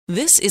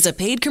This is a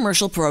paid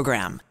commercial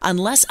program.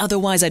 Unless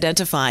otherwise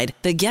identified,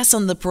 the guests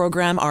on the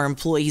program are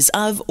employees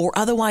of or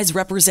otherwise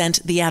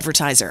represent the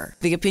advertiser.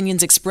 The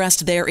opinions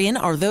expressed therein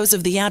are those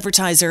of the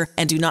advertiser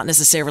and do not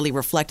necessarily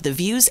reflect the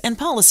views and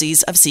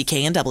policies of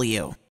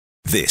CKNW.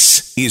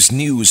 This is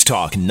News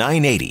Talk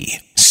 980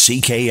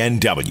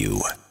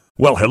 CKNW.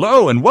 Well,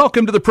 hello and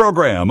welcome to the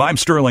program. I'm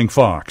Sterling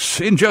Fox.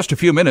 In just a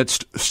few minutes,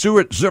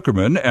 Stuart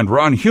Zuckerman and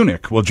Ron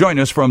Hunick will join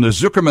us from the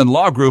Zuckerman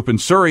Law Group in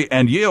Surrey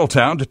and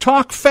Yaletown to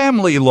talk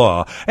family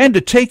law and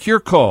to take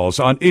your calls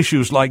on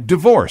issues like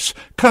divorce,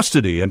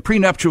 custody, and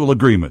prenuptial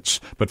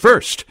agreements. But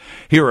first,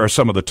 here are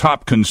some of the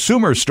top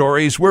consumer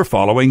stories we're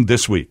following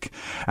this week.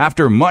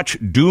 After much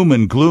doom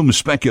and gloom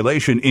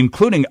speculation,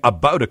 including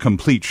about a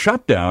complete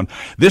shutdown,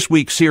 this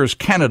week Sears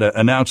Canada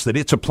announced that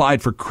it's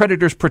applied for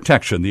creditors'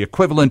 protection, the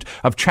equivalent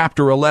of Chapter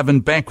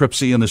 11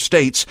 bankruptcy in the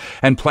States,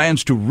 and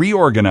plans to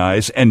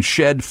reorganize and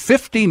shed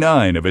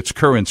 59 of its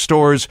current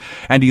stores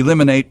and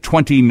eliminate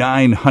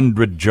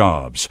 2,900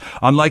 jobs.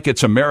 Unlike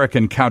its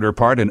American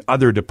counterpart and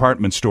other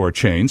department store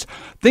chains,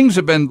 things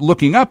have been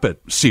looking up at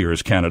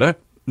Sears Canada.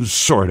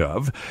 Sort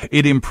of.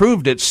 It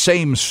improved its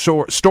same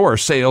store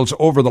sales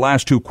over the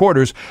last 2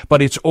 quarters,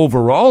 but its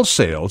overall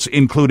sales,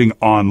 including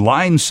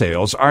online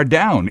sales, are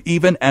down,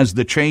 even as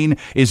the chain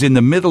is in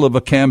the middle of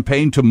a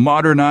campaign to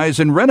modernize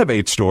and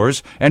renovate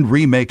stores and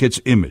remake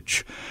its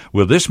image.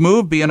 Will this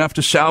move be enough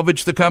to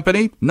salvage the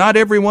company? Not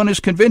everyone is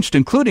convinced,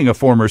 including a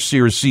former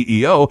Sears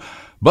CEO.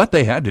 But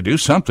they had to do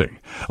something.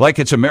 Like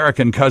its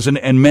American cousin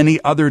and many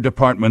other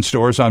department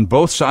stores on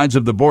both sides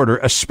of the border,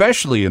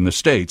 especially in the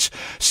States,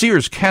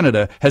 Sears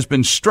Canada has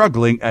been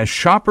struggling as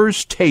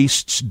shoppers'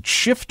 tastes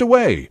shift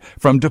away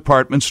from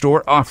department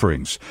store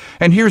offerings.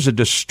 And here's a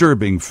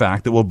disturbing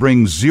fact that will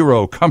bring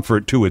zero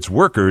comfort to its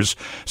workers.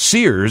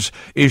 Sears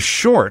is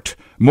short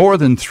more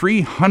than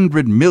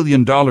 $300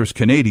 million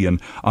Canadian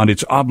on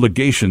its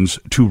obligations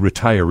to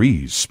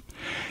retirees.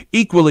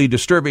 Equally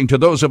disturbing to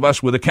those of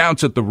us with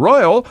accounts at the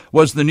Royal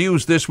was the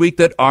news this week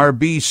that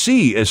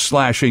RBC is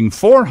slashing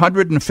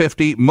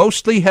 450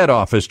 mostly head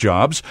office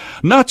jobs,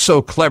 not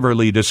so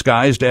cleverly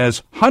disguised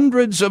as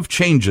hundreds of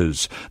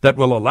changes that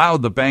will allow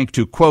the bank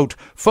to, quote,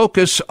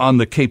 focus on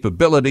the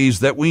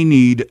capabilities that we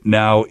need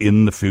now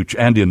in the future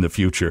and in the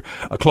future,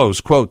 close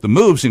quote. The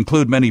moves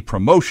include many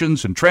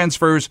promotions and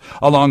transfers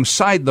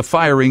alongside the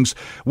firings,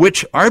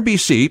 which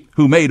RBC,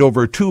 who made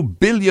over $2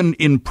 billion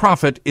in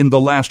profit in the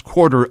last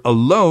quarter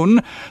alone,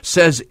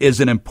 says is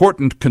an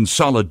important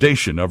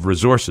consolidation of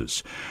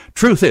resources.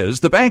 Truth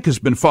is, the bank has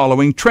been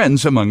following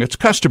trends among its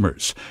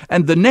customers,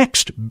 and the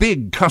next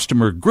big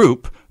customer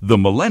group, the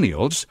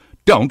millennials,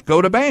 don't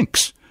go to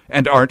banks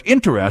and aren't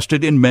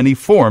interested in many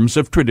forms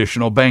of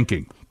traditional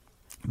banking.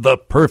 The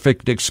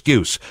perfect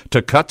excuse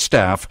to cut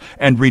staff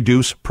and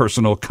reduce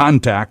personal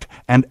contact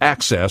and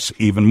access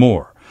even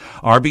more.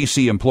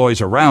 RBC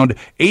employs around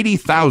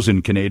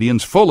 80,000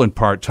 Canadians full and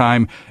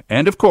part-time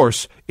and, of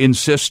course,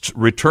 insists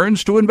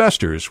returns to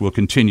investors will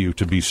continue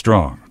to be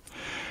strong.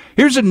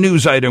 Here's a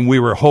news item we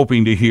were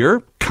hoping to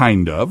hear,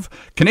 kind of.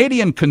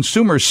 Canadian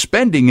consumer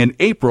spending in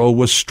April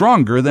was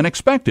stronger than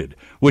expected,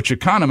 which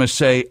economists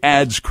say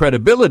adds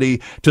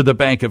credibility to the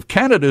Bank of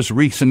Canada's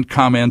recent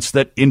comments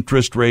that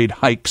interest rate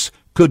hikes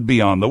could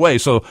be on the way.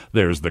 So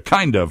there's the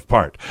kind of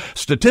part.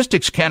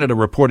 Statistics Canada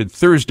reported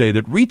Thursday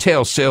that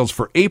retail sales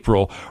for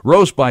April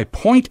rose by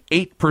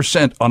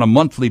 0.8% on a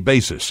monthly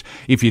basis.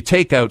 If you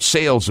take out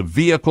sales of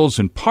vehicles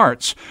and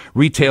parts,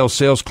 retail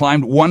sales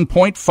climbed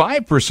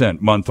 1.5%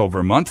 month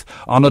over month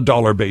on a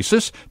dollar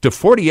basis to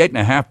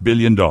 $48.5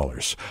 billion.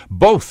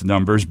 Both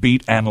numbers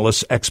beat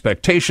analysts'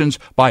 expectations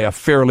by a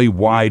fairly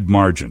wide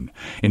margin.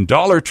 In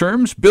dollar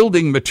terms,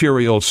 building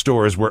materials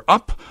stores were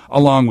up,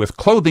 along with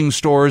clothing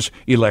stores,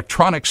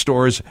 electronic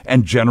stores,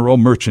 and general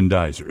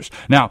merchandisers.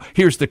 Now,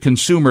 here's the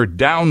consumer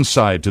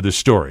downside to the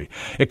story.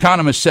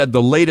 Economists said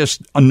the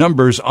latest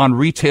numbers on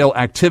retail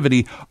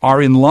activity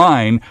are in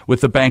line with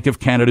the Bank of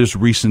Canada's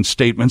recent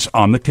statements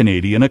on the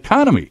Canadian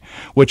economy,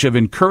 which have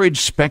encouraged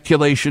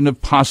speculation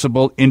of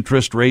possible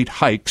interest rate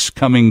hikes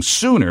coming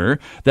sooner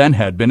than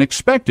had been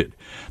expected.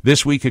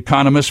 This week,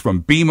 economists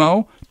from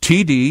BMO,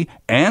 TD,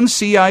 and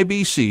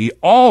CIBC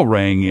all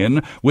rang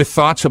in with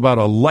thoughts about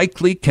a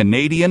likely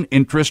Canadian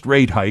interest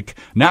rate hike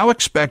now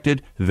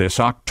expected this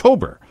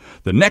October.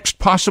 The next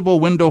possible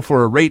window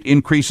for a rate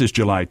increase is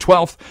July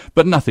 12th,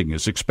 but nothing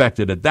is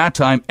expected at that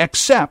time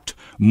except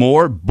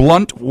more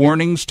blunt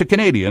warnings to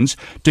Canadians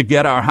to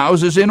get our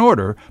houses in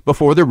order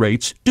before the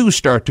rates do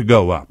start to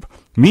go up.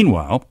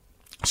 Meanwhile,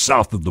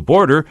 south of the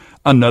border,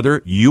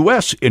 another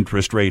U.S.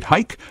 interest rate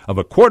hike of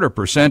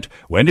 0.25%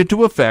 went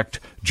into effect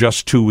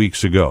just 2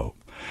 weeks ago.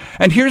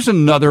 And here's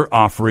another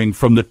offering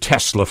from the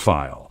Tesla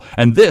file.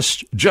 And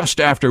this just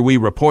after we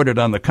reported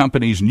on the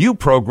company's new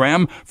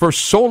program for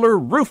solar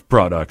roof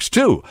products,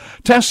 too.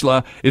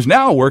 Tesla is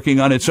now working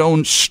on its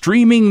own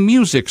streaming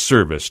music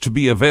service to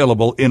be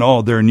available in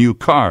all their new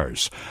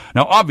cars.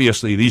 Now,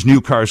 obviously, these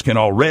new cars can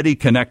already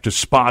connect to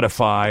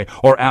Spotify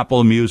or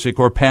Apple Music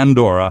or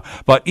Pandora,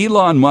 but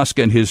Elon Musk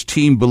and his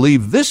team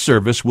believe this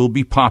service will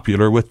be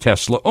popular with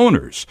Tesla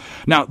owners.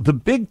 Now, the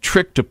big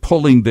trick to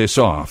pulling this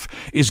off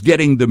is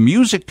getting the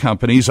music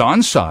companies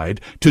on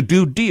side to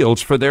do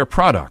deals for their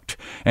product.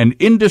 And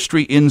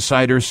industry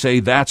insiders say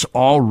that's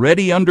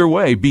already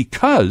underway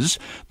because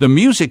the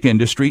music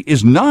industry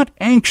is not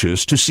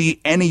anxious to see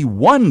any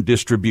one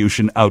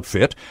distribution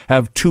outfit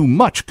have too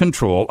much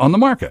control on the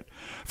market.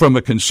 From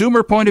a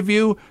consumer point of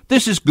view,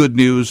 this is good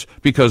news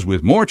because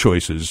with more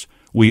choices,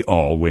 we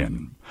all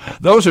win.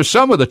 Those are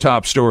some of the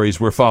top stories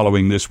we're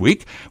following this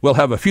week. We'll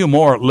have a few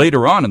more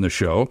later on in the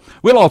show.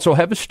 We'll also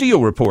have a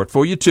steel report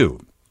for you, too.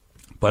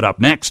 But up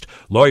next,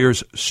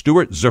 lawyers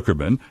Stuart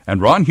Zuckerman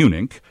and Ron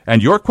Hunink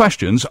and your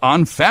questions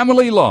on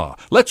family law.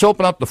 Let's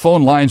open up the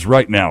phone lines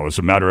right now, as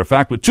a matter of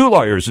fact, with two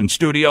lawyers in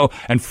studio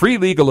and free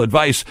legal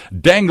advice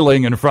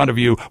dangling in front of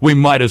you. We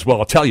might as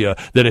well tell you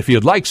that if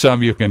you'd like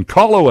some, you can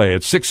call away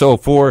at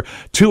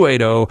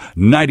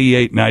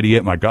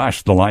 604-280-9898. My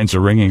gosh, the lines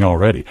are ringing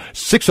already.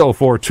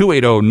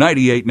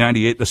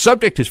 604-280-9898. The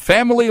subject is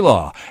family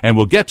law, and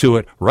we'll get to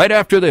it right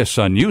after this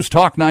on News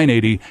Talk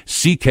 980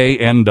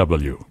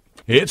 CKNW.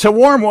 It's a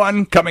warm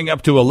one coming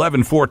up to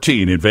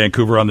 11:14 in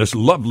Vancouver on this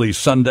lovely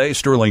Sunday.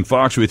 Sterling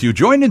Fox with you,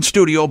 joined in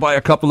studio by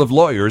a couple of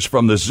lawyers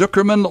from the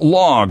Zuckerman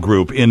Law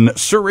Group in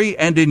Surrey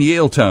and in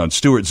Yaletown.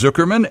 Stuart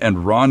Zuckerman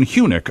and Ron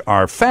Hunink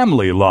are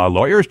family law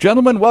lawyers.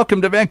 Gentlemen,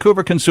 welcome to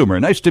Vancouver Consumer.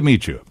 Nice to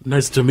meet you.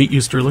 Nice to meet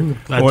you, Sterling.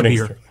 Glad to be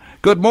here.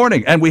 Good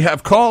morning. And we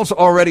have calls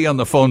already on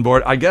the phone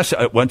board. I guess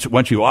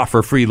once you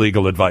offer free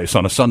legal advice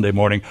on a Sunday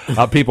morning,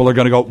 people are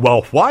going to go,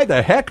 well, why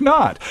the heck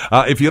not?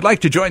 If you'd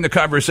like to join the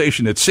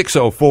conversation, it's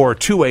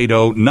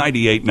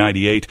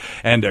 604-280-9898.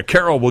 And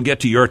Carol will get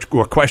to your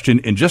question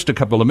in just a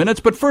couple of minutes.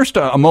 But first,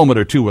 a moment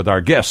or two with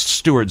our guest,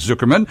 Stuart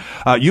Zuckerman.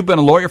 You've been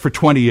a lawyer for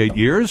 28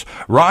 years.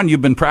 Ron,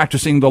 you've been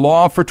practicing the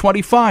law for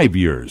 25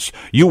 years.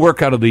 You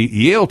work out of the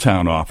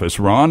Yaletown office,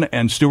 Ron.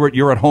 And Stuart,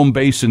 you're at home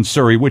base in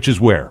Surrey, which is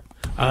where?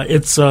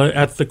 It's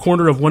at the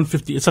corner of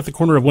 150. It's at the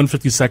corner of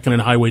 152nd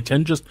and Highway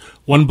 10, just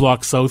one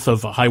block south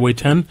of Highway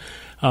 10.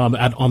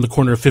 On the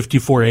corner of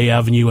 54A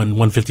Avenue and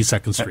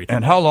 152nd Street.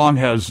 And how long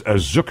has the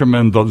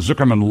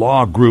Zuckerman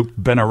Law Group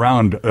been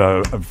around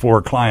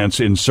for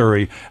clients in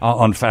Surrey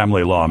on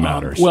family law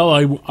matters?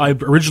 I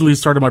originally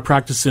started my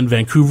practice in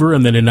Vancouver,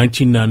 and then in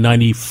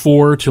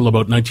 1994 till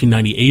about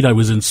 1998 I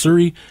was in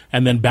Surrey,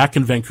 and then back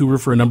in Vancouver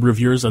for a number of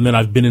years, and then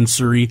I've been in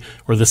Surrey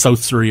or the South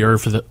Surrey area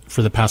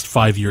for the past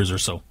 5 years or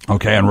so.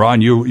 Okay, and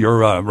Ron,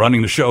 you're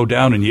running the show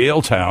down in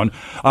Yaletown.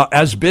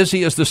 As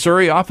busy as the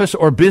Surrey office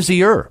or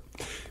busier?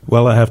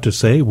 Well, I have to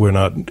say we're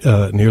not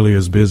nearly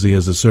as busy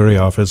as the Surrey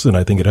office, and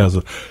I think it has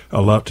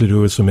a lot to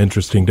do with some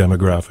interesting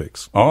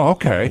demographics. Oh,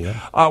 okay. Yeah.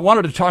 I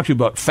wanted to talk to you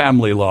about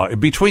family law.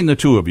 Between the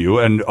two of you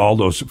and all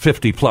those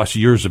 50-plus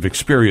years of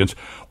experience,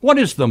 what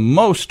is the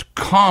most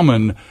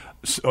commonly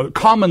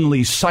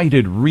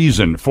cited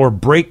reason for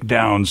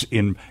breakdowns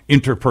in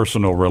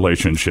interpersonal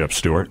relationships,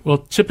 Stuart? Well,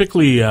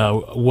 typically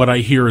what I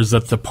hear is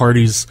that the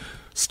parties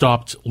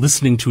stopped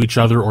listening to each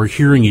other or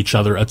hearing each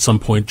other at some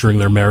point during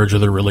their marriage or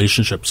their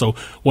relationship. So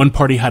one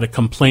party had a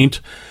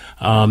complaint,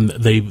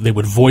 they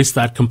would voice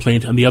that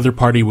complaint, and the other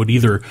party would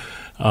either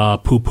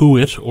poo-poo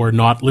it or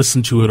not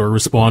listen to it or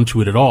respond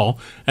to it at all.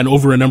 And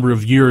over a number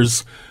of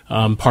years,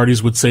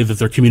 parties would say that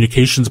their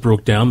communications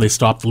broke down. They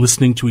stopped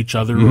listening to each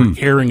other or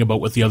caring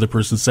about what the other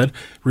person said.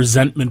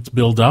 Resentment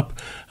built up.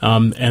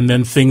 And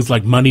then things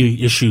like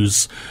money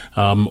issues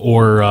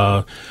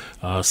or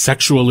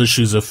sexual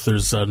issues, if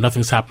there's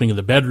nothing's happening in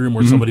the bedroom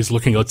or somebody's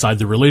looking outside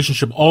the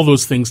relationship, all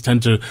those things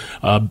tend to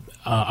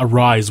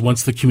arise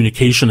once the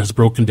communication has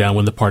broken down,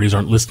 when the parties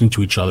aren't listening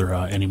to each other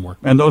anymore.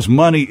 And those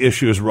money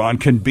issues, Ron,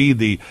 can be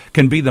the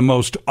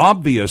most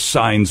obvious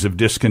signs of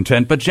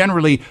discontent, but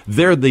generally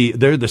they're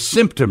the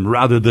symptom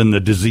rather than the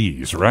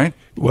disease, right?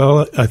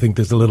 Well, I think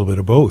there's a little bit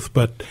of both,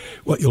 but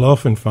what you'll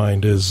often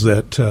find is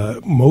that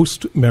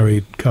most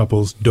married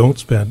couples don't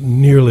spend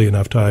nearly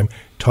enough time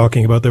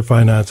talking about their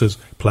finances,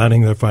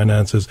 planning their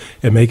finances,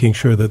 and making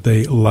sure that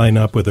they line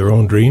up with their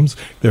own dreams.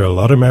 There are a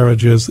lot of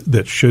marriages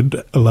that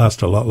should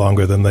last a lot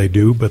longer than they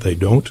do, but they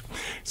don't.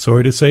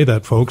 Sorry to say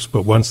that, folks,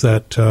 but once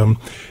that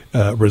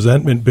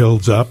resentment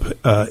builds up,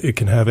 it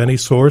can have any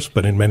source,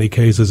 but in many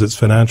cases it's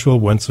financial.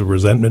 Once the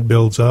resentment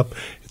builds up,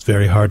 it's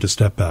very hard to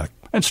step back.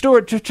 And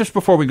Stuart, just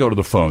before we go to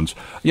the phones,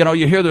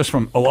 you hear this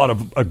from a lot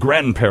of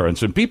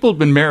grandparents and people who've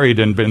been married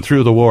and been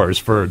through the wars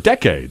for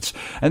decades.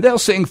 And they'll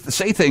say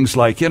things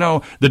like,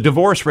 the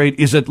divorce rate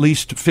is at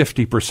least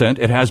 50%.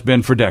 It has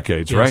been for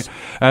decades, yes. right?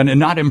 And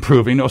not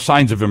improving, no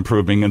signs of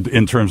improving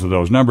in terms of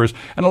those numbers.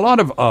 And a lot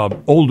of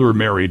older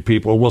married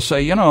people will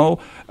say,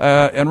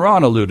 and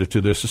Ron alluded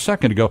to this a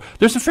second ago,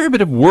 there's a fair bit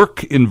of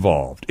work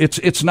involved.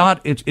 It's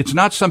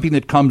not something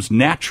that comes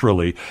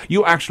naturally.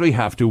 You actually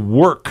have to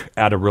work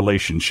at a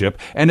relationship.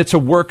 And it's a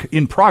work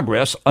in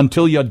progress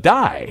until you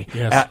die.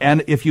 Yes.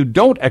 And if you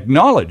don't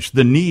acknowledge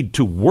the need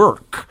to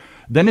work,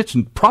 then it's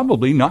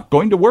probably not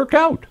going to work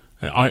out.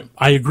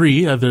 I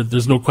agree.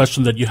 There's no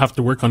question that you have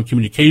to work on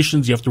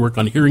communications. You have to work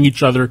on hearing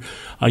each other.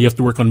 You have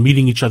to work on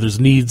meeting each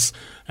other's needs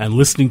and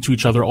listening to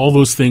each other. All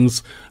those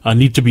things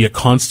need to be a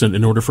constant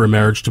in order for a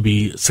marriage to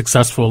be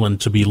successful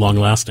and to be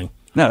long-lasting.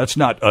 Now, that's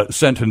not a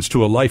sentence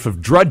to a life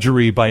of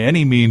drudgery by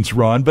any means,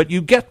 Ron, but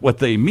you get what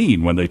they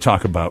mean when they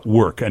talk about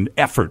work and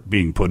effort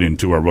being put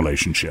into a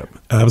relationship.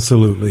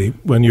 Absolutely.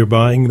 When you're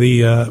buying the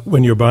new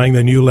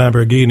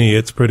Lamborghini,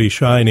 it's pretty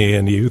shiny,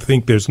 and you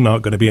think there's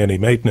not going to be any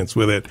maintenance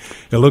with it.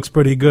 It looks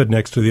pretty good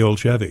next to the old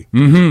Chevy.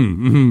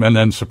 And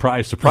then,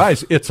 surprise,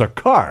 surprise, it's a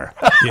car.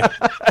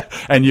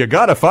 And you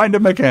got to find a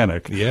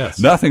mechanic. Yes.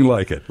 Nothing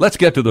like it. Let's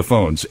get to the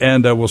phones,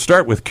 and we'll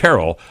start with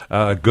Carol.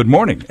 Good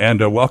morning, and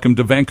welcome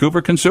to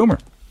Vancouver Consumer.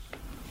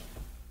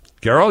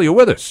 Carol, you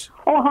with us?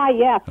 Oh, hi,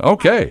 yes.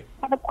 Okay.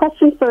 I have a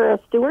question for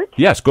Stuart.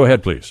 Yes, go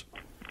ahead, please.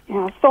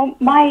 Yeah, so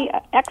my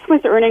ex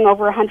was earning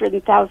over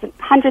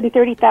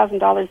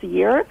 $130,000 a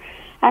year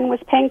and was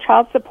paying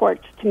child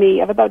support to me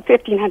of about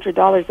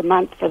 $1,500 a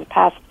month for the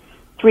past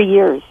 3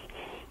 years.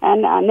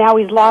 And now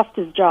he's lost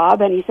his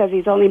job, and he says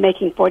he's only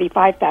making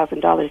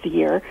 $45,000 a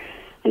year,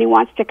 and he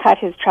wants to cut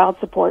his child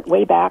support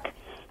way back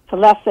to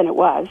less than it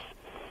was.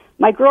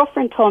 My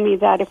girlfriend told me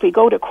that if we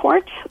go to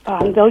court,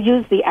 they'll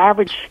use the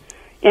average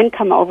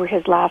income over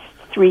his last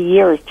 3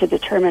 years to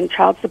determine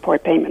child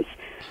support payments.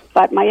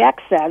 But my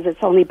ex says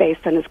it's only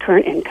based on his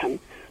current income.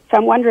 So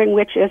I'm wondering,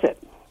 which is it?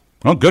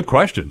 Oh, good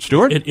question.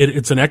 Stuart?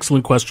 It's an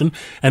excellent question,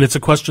 and it's a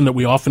question that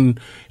we often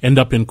end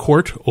up in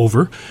court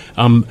over.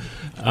 And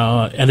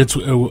it's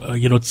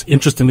it's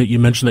interesting that you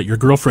mentioned that your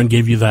girlfriend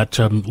gave you that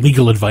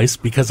legal advice,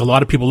 because a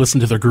lot of people listen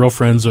to their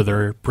girlfriends or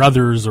their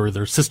brothers or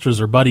their sisters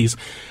or buddies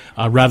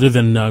rather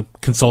than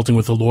consulting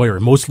with a lawyer.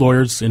 Most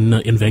lawyers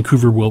in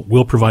Vancouver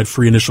will provide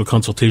free initial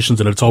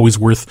consultations, and it's always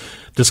worth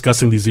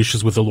discussing these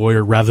issues with a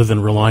lawyer rather than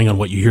relying on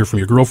what you hear from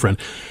your girlfriend.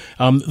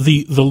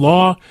 The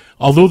law,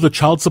 although the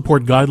child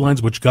support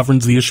guidelines, which governs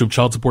the issue of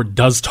child support,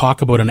 does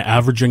talk about an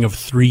averaging of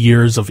 3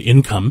 years of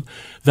income,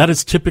 that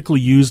is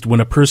typically used when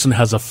a person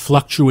has a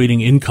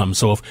fluctuating income.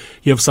 So if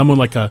you have someone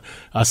like a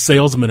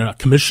salesman, a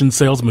commission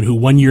salesman, who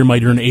 1 year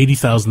might earn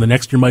 $80,000, the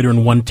next year might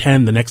earn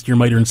 $110,000, the next year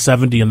might earn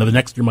 $70,000, and the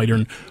next year might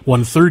earn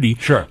 $130,000.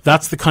 Sure.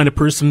 That's the kind of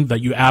person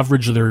that you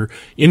average their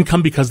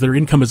income, because their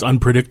income is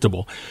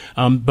unpredictable.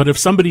 But if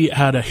somebody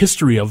had a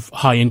history of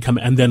high income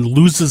and then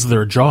loses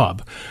their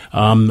job,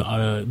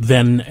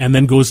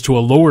 then goes to a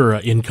lower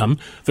income,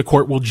 the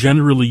court will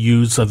generally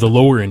use the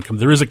lower income.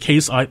 There is a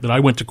case that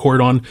I went to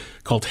court on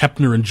called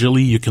Hepner and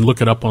Gilly. You can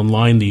look it up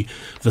online. The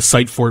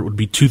site for it would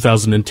be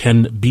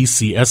 2010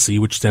 BCSC,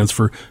 which stands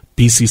for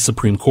BC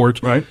Supreme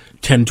Court, right.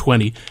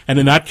 1020. And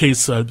in that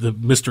case,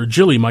 Mr.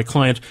 Gilly, my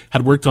client,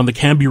 had worked on the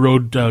Cambie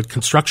Road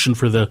construction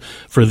for the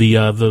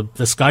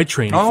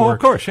SkyTrain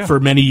for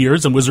many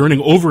years, and was earning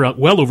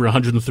well over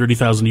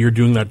 $130,000 a year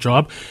doing that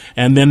job.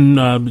 And then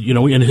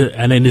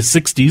in his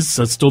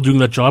 60s, still doing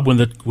that job, when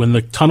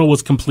the tunnel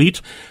was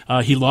complete,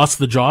 he lost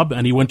the job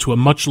and he went to a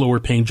much lower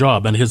paying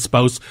job. And his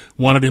spouse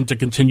wanted him to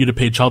continue to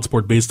pay child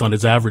support based on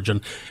his average,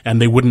 and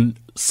they wouldn't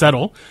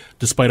settle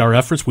despite our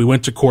efforts. We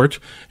went to court,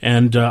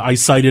 and I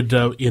cited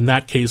in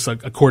that case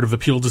a court of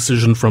appeal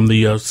decision from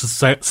the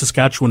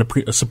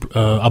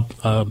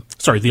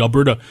the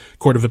Alberta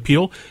Court of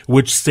Appeal,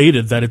 which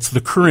stated that it's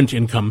the current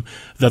income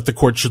that the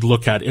court should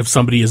look at if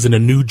somebody is in a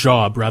new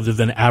job, rather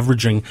than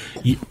averaging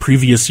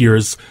previous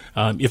years.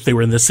 If they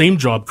were in the same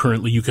job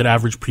currently, you could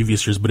average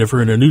previous years, but if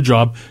you're in a new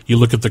job, you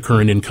look at the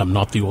current income,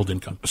 not the old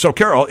income. So,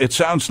 Carol, it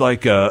sounds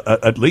like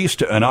at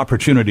least an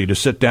opportunity to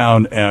sit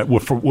down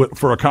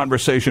for a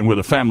conversation with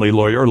a family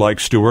lawyer like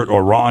Stuart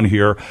or Ron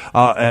here.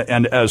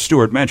 And as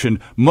Stuart mentioned,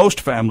 most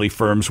family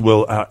firms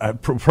will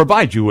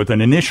provide you with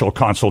an initial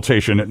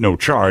consultation at no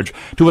charge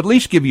to at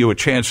least give you a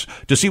chance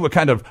to see what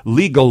kind of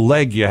legal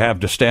leg you have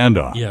to stand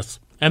on. Yes.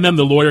 And then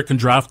the lawyer can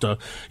draft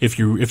if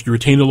you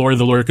retain a lawyer,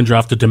 the lawyer can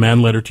draft a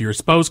demand letter to your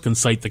spouse, can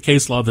cite the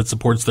case law that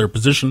supports their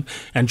position,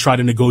 and try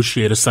to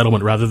negotiate a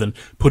settlement rather than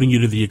putting you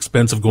to the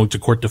expense of going to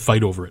court to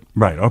fight over it.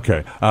 Right.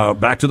 Okay.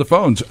 Back to the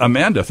phones.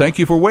 Amanda, thank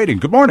you for waiting.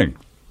 Good morning.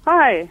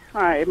 Hi.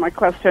 My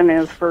question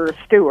is for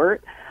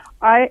Stuart.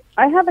 I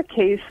have a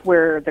case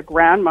where the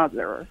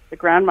grandmother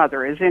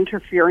is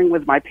interfering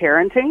with my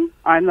parenting.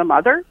 I'm the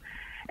mother,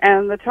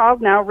 and the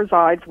child now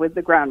resides with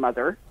the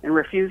grandmother and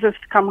refuses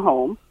to come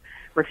home,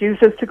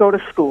 refuses to go to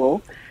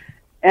school,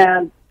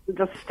 and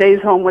just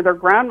stays home with her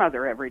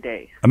grandmother every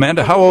day.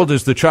 Amanda, how old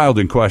is the child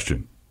in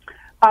question?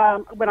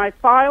 When I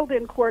filed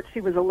in court,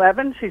 she was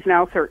 11. She's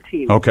now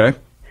 13. Okay.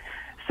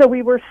 So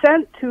we were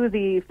sent to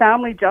the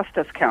Family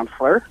Justice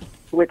Counselor,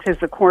 which is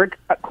a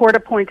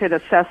court-appointed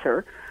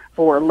assessor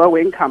for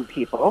low-income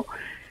people.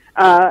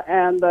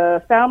 And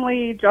the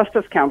Family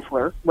Justice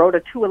Counselor wrote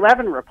a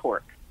 211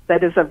 report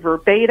that is a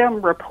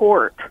verbatim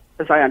report,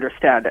 as I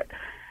understand it,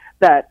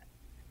 that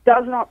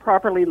does not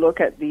properly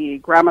look at the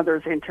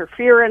grandmother's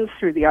interference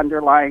through the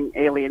underlying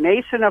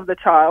alienation of the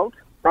child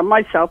from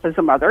myself as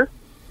a mother.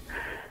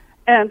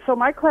 And so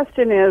my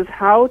question is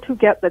how to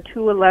get the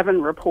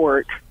 211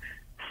 report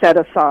set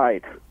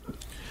aside.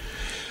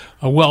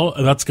 Well,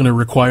 that's going to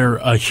require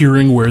a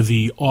hearing where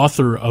the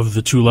author of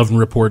the 211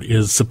 report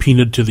is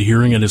subpoenaed to the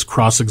hearing and is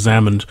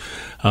cross-examined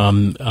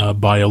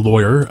by a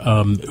lawyer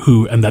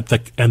and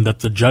that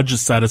the judge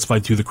is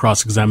satisfied through the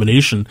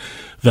cross-examination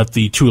that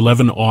the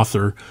 211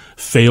 author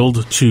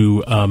failed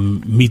to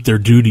meet their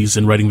duties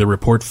in writing the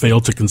report,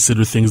 failed to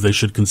consider things they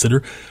should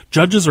consider.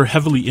 Judges are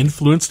heavily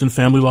influenced in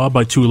family law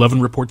by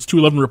 211 reports.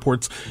 211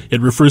 reports, it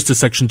refers to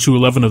Section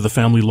 211 of the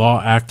Family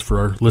Law Act for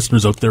our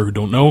listeners out there who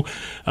don't know,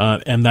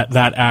 and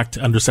that act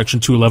under Section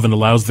 211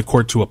 allows the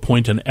court to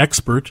appoint an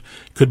expert,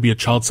 could be a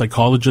child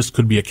psychologist,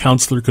 could be a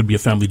counselor, could be a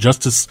family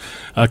justice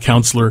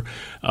counselor,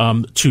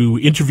 to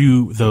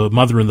interview the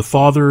mother and the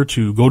father,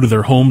 to go to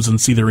their homes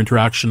and see their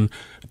interaction,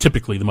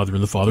 typically the mother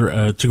and the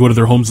father, to go to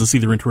their homes and see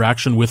their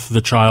interaction with the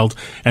child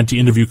and to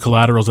interview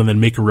collaterals and then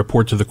make a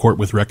report to the court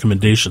with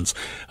recommendations.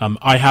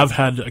 I have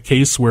had a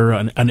case where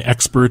an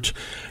expert,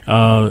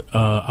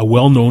 a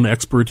well-known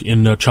expert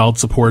in child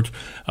support,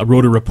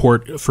 wrote a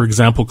report, for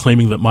example,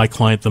 claiming that my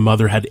client, the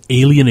mother, had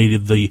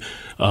alienated the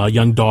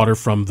young daughter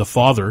from the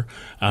father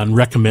and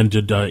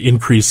recommended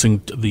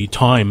increasing the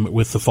time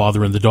with the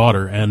father and the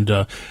daughter.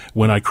 And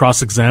when I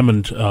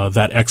cross-examined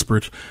that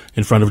expert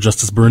in front of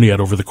Justice Berniat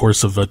over the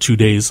course of 2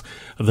 days,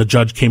 the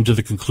judge came to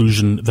the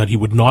conclusion that he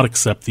would not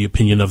accept the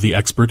opinion of the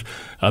expert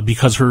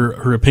because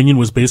her opinion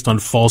was based on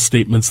false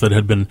statements that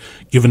had been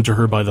given to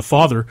her by the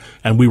father,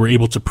 and we were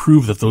able to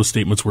prove that those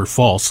statements were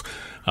false.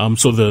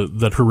 So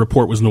that her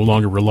report was no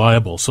longer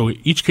reliable. So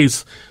each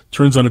case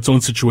turns on its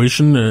own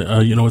situation.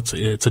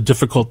 It's a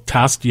difficult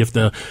task. You have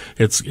to.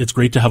 It's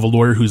great to have a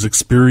lawyer who's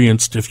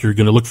experienced. If you're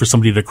going to look for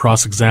somebody to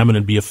cross-examine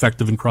and be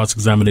effective in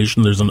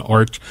cross-examination, there's an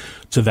art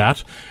to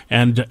that.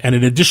 And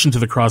in addition to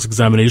the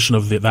cross-examination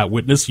of that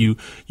witness, you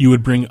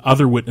would bring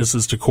other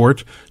witnesses to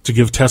court to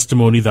give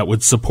testimony that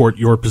would support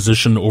your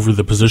position over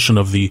the position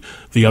of the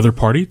other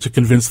party to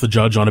convince the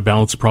judge on a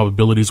balance of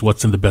probabilities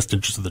what's in the best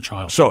interest of the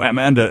child. So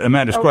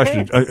Amanda's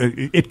question.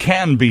 It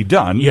can be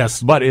done,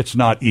 yes, but it's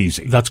not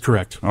easy. That's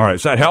correct. All right.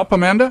 Does that help,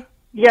 Amanda?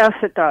 Yes,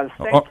 it does.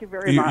 Thank you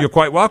very much. You're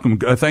quite welcome.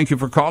 Thank you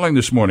for calling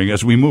this morning.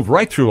 As we move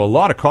right through a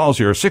lot of calls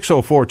here,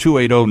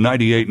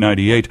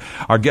 604-280-9898.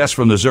 Our guests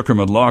from the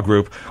Zuckerman Law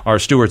Group are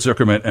Stuart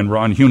Zuckerman and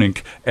Ron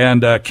Hunink.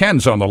 And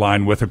Ken's on the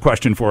line with a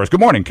question for us. Good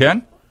morning,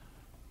 Ken.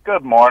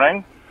 Good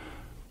morning.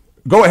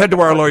 Go ahead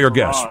to our lawyer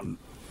guest.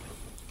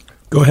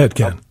 Go ahead,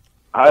 Ken.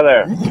 Hi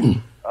there.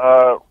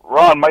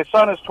 Ron, my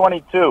son is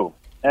 22.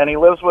 And he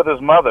lives with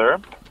his mother,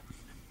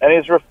 and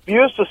he's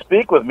refused to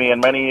speak with me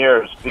in many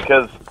years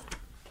because,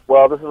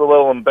 well, this is a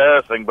little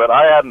embarrassing, but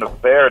I had an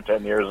affair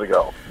 10 years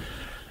ago,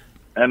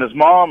 and his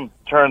mom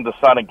turned the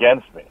son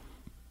against me.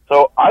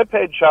 So I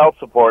paid child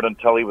support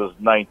until he was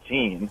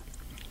 19,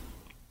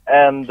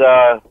 and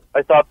I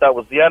thought that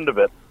was the end of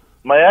it.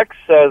 My ex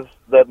says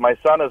that my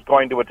son is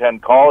going to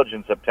attend college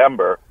in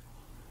September,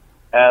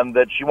 and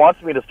that she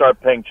wants me to start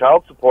paying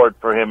child support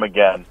for him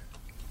again.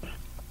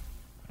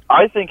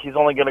 I think he's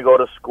only going to go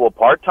to school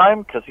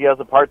part-time because he has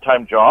a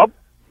part-time job.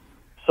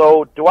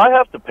 So do I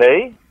have to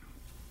pay?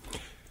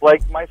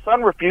 Like, my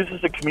son refuses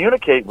to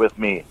communicate with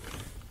me.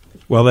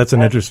 Well, that's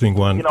an interesting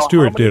one.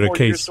 Stuart did a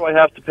case. Years do I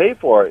have to pay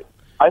for it?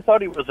 I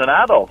thought he was an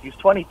adult. He's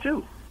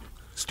 22.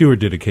 Stuart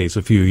did a case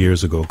a few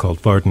years ago called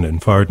Farden and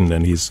Farden,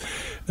 and he's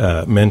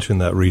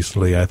mentioned that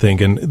recently, I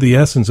think. And the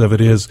essence of it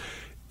is,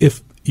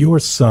 if your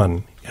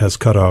son has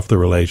cut off the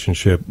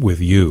relationship with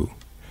you,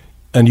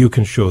 and you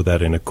can show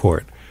that in a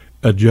court,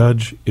 a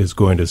judge is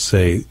going to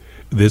say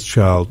this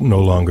child no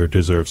longer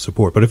deserves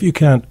support. But if you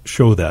can't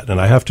show that,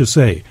 and I have to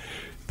say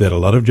that a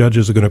lot of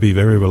judges are going to be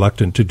very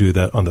reluctant to do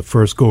that on the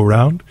first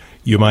go-round,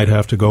 you might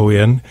have to go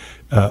in,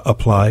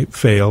 apply,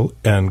 fail,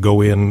 and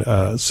go in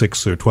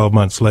 6 or 12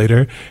 months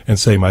later and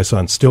say, my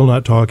son's still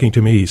not talking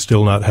to me, he's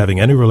still not having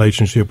any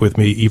relationship with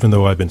me, even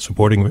though I've been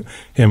supporting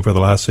him for the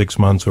last 6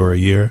 months or a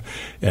year.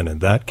 And in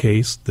that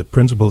case, the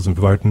principals in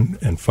Farden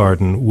and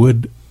Farden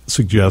would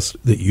suggest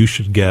that you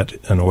should get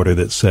an order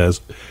that says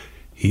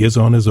he is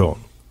on his own.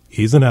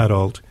 He's an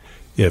adult.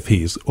 If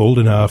he's old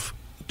enough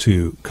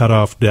to cut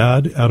off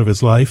dad out of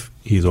his life,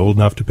 he's old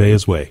enough to pay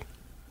his way.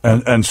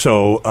 And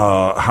so,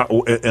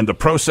 in the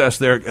process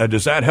there,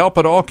 does that help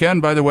at all, Ken,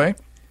 by the way?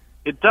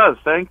 It does,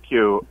 thank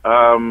you.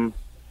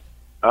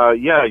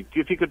 Yeah,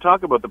 if you could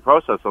talk about the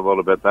process a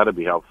little bit, that'd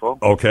be helpful.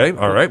 Okay,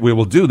 all right, we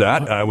will do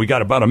that. We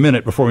got about a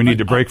minute before we need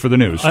to break for the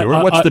news.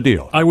 Stuart, what's the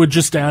deal? I would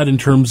just add, in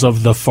terms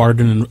of the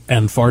Farden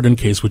and Farden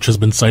case, which has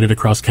been cited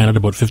across Canada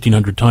about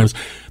 1,500 times,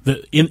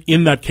 that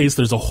in that case,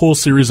 there's a whole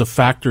series of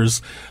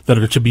factors that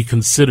are to be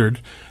considered,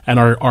 and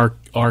our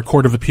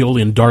Court of Appeal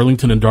in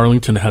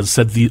Darlington has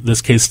said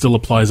this case still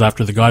applies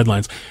after the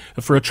guidelines.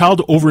 For a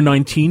child over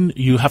 19,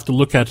 you have to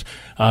look at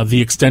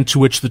the extent to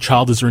which the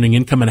child is earning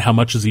income and how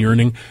much is he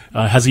earning.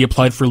 Has he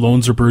applied for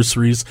loans or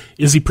bursaries?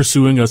 Is he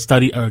pursuing a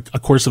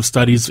course of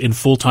studies in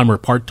full-time or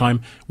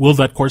part-time? Will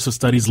that course of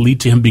studies lead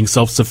to him being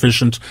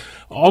self-sufficient?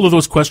 All of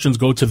those questions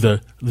go to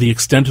the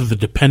extent of the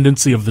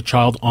dependency of the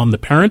child on the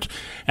parent,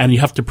 and you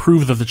have to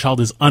prove that the child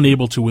is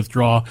unable to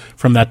withdraw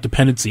from that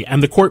dependency.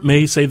 And the court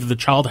may say that the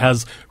child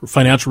has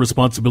financial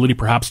responsibility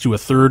perhaps to a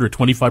third or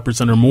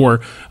 25% or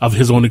more of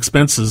his own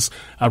expenses,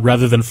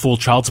 rather than full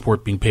child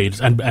support being paid.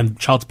 And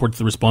child support is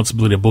the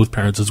responsibility of both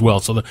parents as well.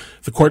 So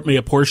the court may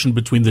apportion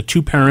between the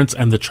two parents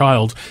and the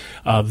child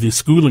the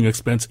schooling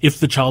expense if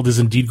the child is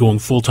indeed going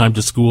full-time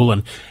to school.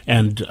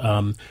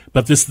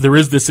 But there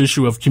is this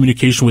issue of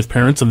communication with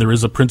parents, and there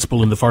is a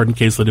principle in the Farden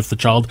case that if the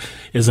child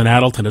is an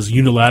adult and has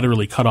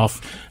unilaterally cut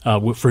off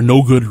for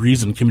no good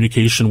reason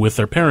communication with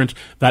their parent,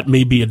 that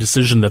may be a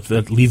decision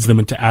that leads them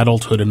into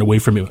adulthood and away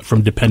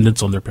from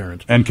dependence on their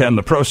parent. And Ken,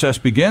 the process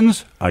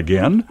begins,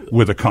 again,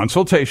 with a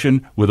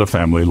consultation with a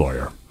family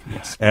lawyer.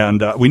 Yes.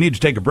 And we need to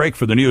take a break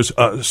for the news.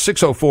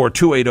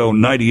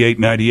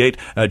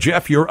 604-280-9898.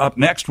 Jeff, you're up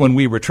next when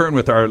we return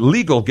with our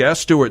legal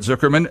guests, Stuart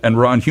Zuckerman and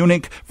Ron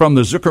Hunink from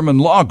the Zuckerman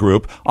Law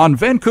Group on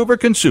Vancouver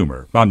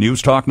Consumer on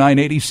News Talk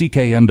 980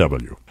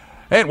 CKNW.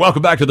 And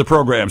welcome back to the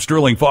program.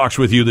 Sterling Fox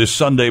with you this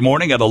Sunday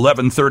morning at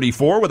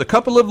 11:34 with a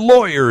couple of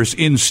lawyers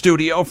in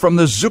studio from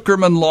the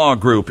Zuckerman Law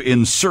Group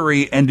in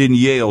Surrey and in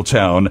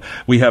Yaletown.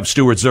 We have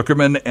Stuart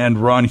Zuckerman and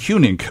Ron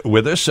Hunink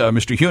with us.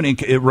 Mr.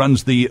 Hunink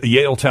runs the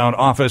Yaletown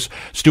office.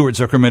 Stuart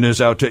Zuckerman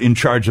is out in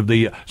charge of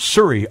the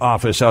Surrey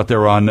office out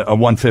there on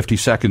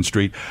 152nd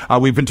Street.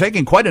 We've been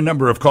taking quite a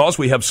number of calls.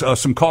 We have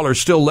some callers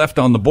still left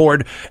on the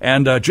board.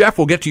 And Jeff,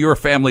 we'll get to your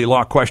family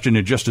law question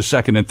in just a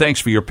second. And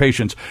thanks for your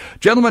patience.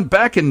 Gentlemen,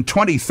 back in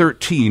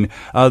 2013,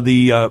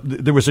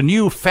 there was a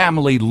new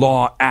Family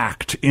Law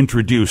Act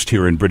introduced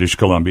here in British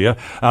Columbia.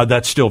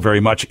 That's still very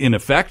much in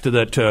effect.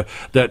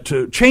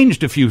 That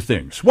changed a few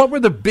things. What were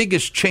the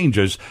biggest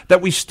changes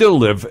that we still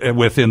live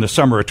with in the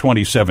summer of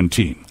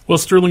 2017? Well,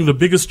 Sterling, the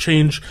biggest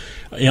change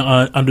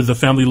under the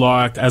Family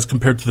Law Act as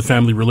compared to the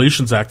Family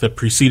Relations Act that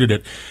preceded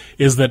it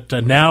is that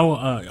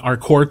now our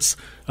courts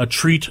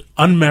treat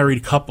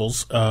unmarried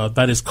couples,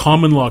 that is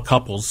common law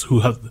couples who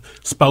have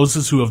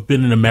spouses who have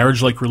been in a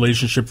marriage-like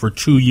relationship for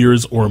 2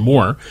 years or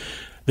more.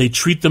 They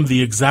treat them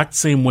the exact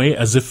same way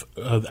as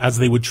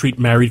they would treat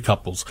married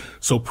couples.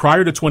 So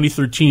prior to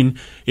 2013,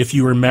 if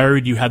you were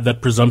married, you had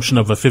that presumption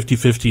of a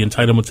 50-50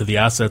 entitlement to the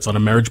assets on a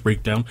marriage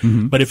breakdown.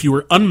 Mm-hmm. But if you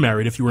were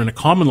unmarried, if you were in a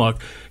common law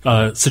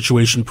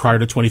situation prior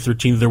to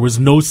 2013, there was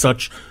no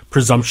such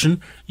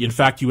presumption. In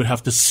fact, you would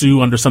have to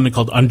sue under something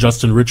called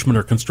unjust enrichment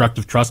or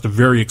constructive trust, a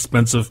very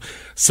expensive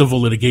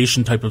civil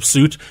litigation type of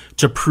suit,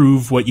 to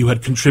prove what you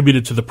had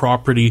contributed to the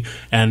property,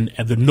 and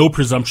no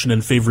presumption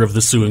in favor of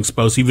the suing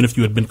spouse, even if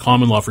you had been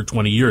common law for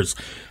 20 years.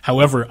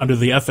 However, under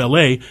the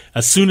FLA,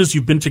 as soon as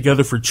you've been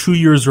together for 2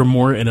 years or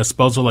more in a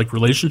spousal-like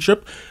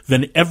relationship,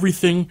 then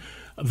everything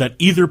that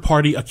either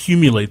party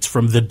accumulates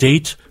from the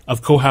date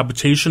of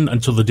cohabitation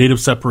until the date of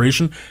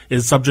separation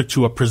is subject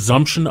to a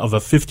presumption of a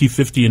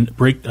 50-50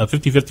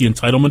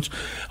 entitlement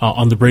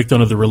on the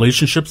breakdown of the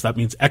relationships. That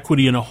means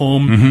equity in a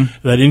home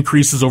that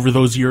increases over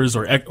those years,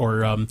 or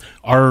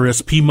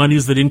RRSP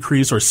monies that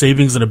increase, or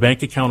savings in a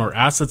bank account, or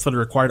assets that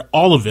are acquired.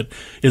 All of it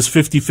is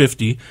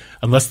 50-50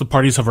 unless the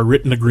parties have a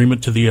written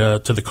agreement to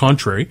the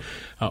contrary.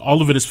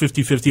 All of it is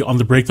 50-50 on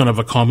the breakdown of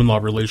a common law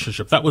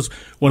relationship. That was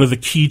one of the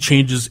key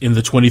changes in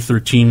the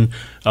 2013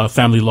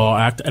 Family Law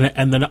Act.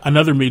 And then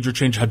another major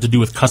change had to do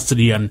with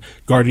custody and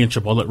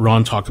guardianship. I'll let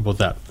Ron talk about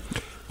that.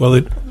 Well,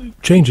 it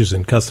changes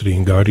in custody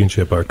and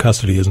guardianship. Our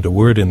custody isn't a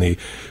word in the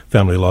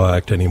Family Law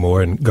Act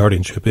anymore, and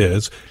guardianship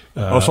is.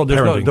 Also,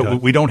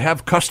 we don't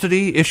have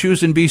custody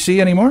issues in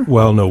BC anymore?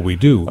 Well, no, we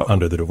do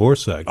under the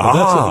Divorce Act.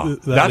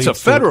 That's a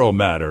federal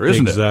matter,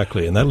 isn't it?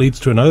 Exactly, and that leads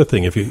to another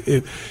thing.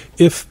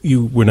 If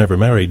you were never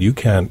married, you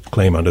can't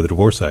claim under the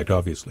Divorce Act,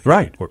 obviously.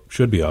 Right. Or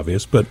should be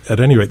obvious. But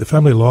at any rate, the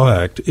Family Law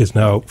Act is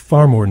now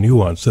far more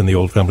nuanced than the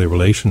old Family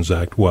Relations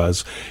Act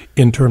was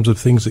in terms of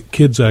things that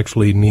kids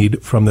actually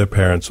need from their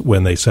parents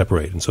when they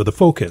separate. And so the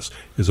focus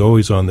is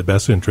always on the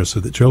best interests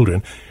of the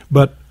children,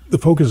 but the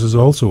focus is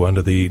also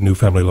under the new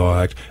Family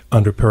Law Act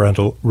under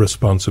parental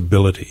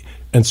responsibility.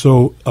 And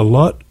so a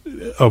lot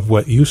of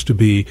what used to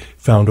be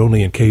found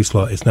only in case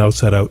law is now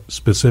set out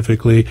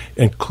specifically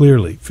and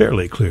clearly,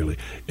 fairly clearly,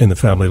 in the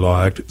Family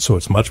Law Act, so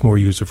it's much more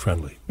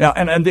user-friendly. Yeah,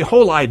 and the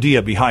whole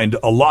idea behind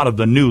a lot of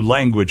the new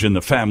language in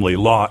the Family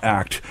Law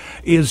Act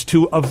is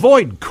to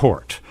avoid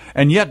court.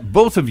 and yet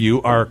both of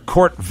you are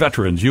court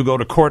veterans. You go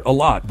to court a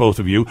lot, both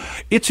of you.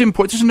 It's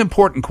important. This is an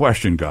important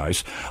question,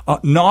 guys.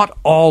 Not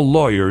all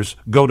lawyers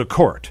go to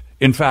court.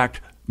 In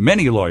fact,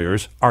 many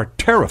lawyers are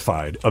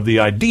terrified of the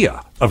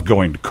idea of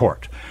going to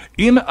court.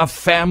 In a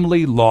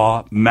family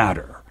law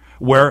matter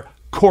where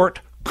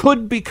court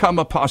could become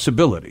a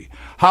possibility,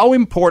 how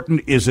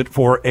important is it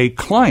for a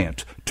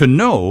client to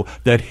know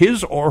that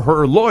his or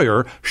her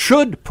lawyer,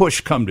 should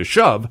push come to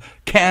shove,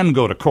 can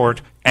go to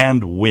court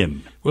and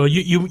win? Well,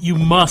 you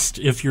must,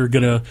 if you're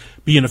going to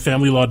be in a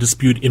family law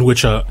dispute in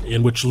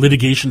which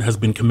litigation has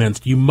been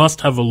commenced, you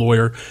must have a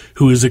lawyer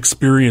who is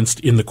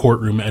experienced in the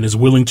courtroom and is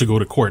willing to go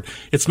to court.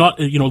 It's not,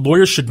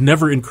 lawyers should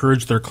never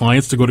encourage their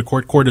clients to go to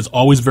court. Court is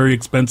always very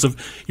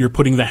expensive. You're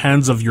putting the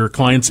hands of your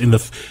clients in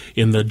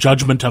the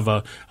judgment of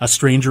a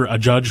stranger, a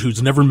judge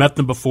who's never met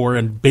them before,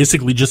 and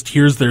basically just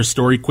hears their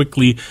story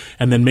quickly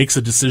and then makes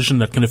a decision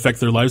that can affect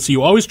their lives. So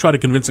you always try to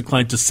convince a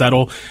client to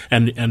settle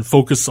and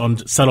focus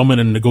on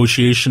settlement and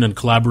negotiation and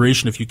collaboration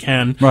if you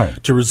can,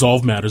 right, to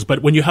resolve matters.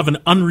 But when you have an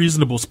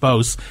unreasonable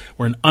spouse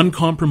or an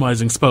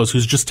uncompromising spouse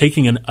who's just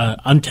taking an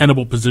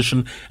untenable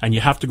position and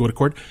you have to go to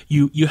court,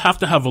 you have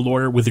to have a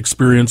lawyer with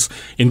experience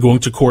in going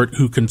to court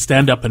who can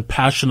stand up and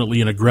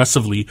passionately and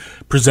aggressively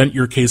present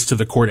your case to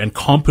the court and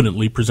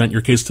competently present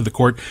your case to the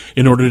court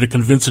in order to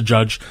convince a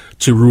judge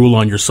to rule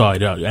on your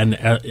side. And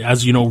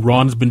as you know,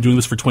 Ron's been doing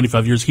this for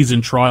 25 years. He's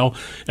in trial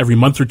every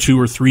month or 2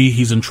 or 3.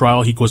 He's in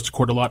trial. He goes to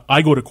court a lot.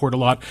 I go to court a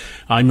lot.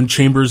 I'm in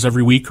chambers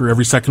every week or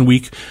every second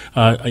week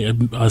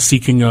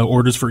seeking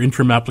orders for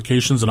interim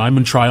applications, and I'm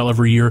in trial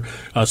every year.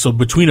 So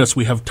between us,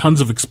 we have tons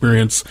of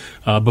experience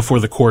before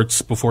the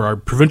courts, before our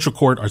provincial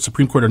court, our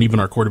Supreme Court, and even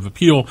our Court of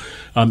Appeal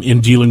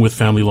in dealing with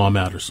family law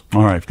matters.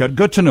 All right.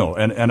 Good to know.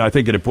 And I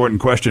think an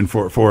important question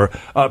for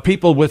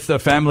people with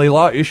family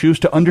law issues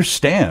to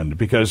understand,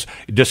 because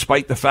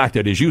despite the fact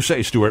that, as you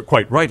say, Stuart,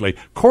 quite rightly,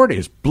 court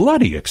is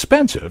bloody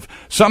expensive,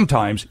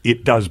 sometimes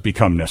it does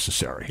become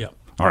necessary. Yeah.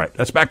 All right,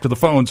 let's back to the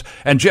phones.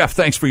 And Jeff,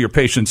 thanks for your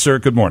patience, sir.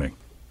 Good morning.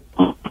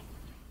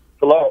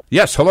 Hello.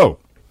 Yes, hello.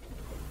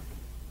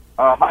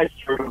 Hi,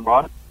 Stuart and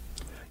Ron.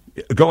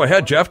 Go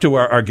ahead, Jeff, to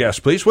our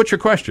guest, please. What's your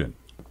question?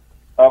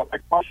 My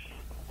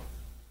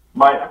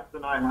ex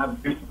and I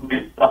have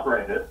recently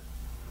separated.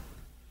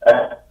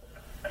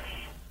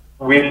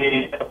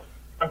 We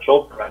have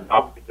children right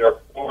now. They're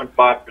 4 and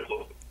 5 years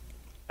old.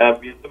 And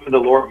we live in the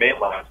Lower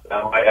Mainland.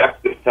 And my ex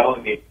is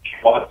telling me she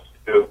wants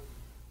to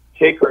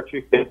take her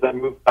 2 kids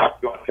and move back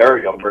to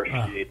Ontario, where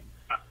she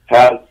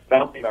has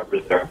family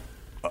members there.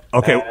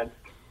 Okay.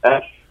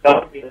 And she's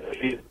telling me that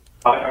she's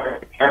my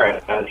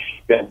parent, and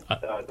she's been...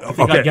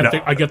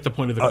 I get the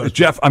point of the question.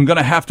 Jeff, I'm going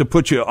to have to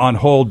put you on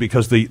hold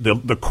because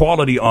the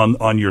quality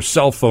on your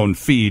cell phone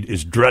feed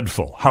is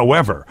dreadful.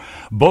 However,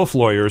 both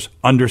lawyers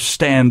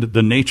understand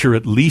the nature,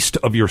 at least,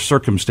 of your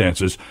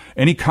circumstances.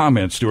 Any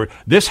comments, Stuart?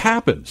 This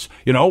happens.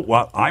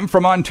 I'm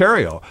from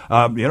Ontario.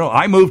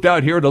 I moved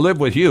out here to live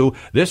with you.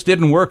 This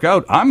didn't work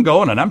out. I'm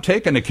going and I'm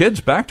taking the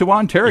kids back to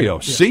Ontario.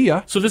 Yeah. See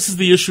ya. So this is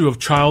the issue of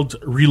child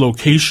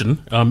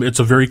relocation. It's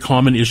a very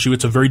common issue.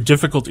 It's a very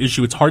difficult issue.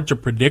 It's hard to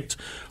predict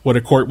what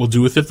a court will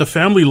do with it. The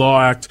Family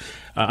Law Act,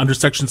 under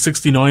Section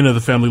 69 of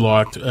the Family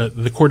Law Act,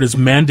 the court is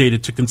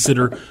mandated to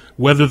consider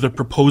whether the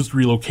proposed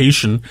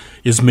relocation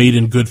is made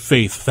in good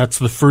faith. That's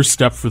the first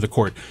step for the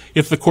court.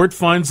 If the court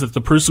finds that the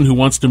person who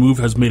wants to move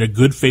has made a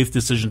good faith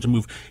decision to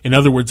move, in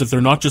other words, if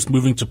they're not just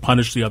moving to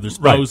punish the other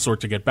spouse, right, or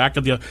to get back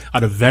at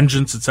out of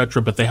vengeance,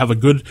 etc., but they have a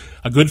good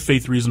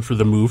faith reason for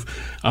the move,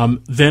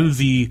 then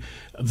the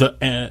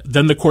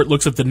court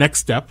looks at the next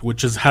step,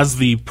 which is, has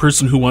the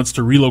person who wants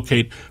to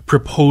relocate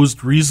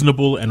proposed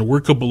reasonable and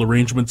workable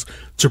arrangements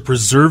to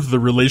preserve the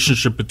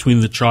relationship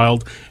between the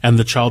child and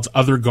the child's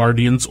other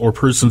guardians or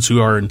persons who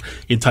are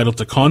entitled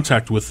to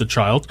contact with the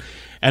child.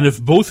 And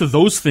if both of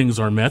those things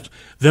are met,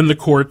 then the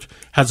court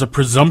has a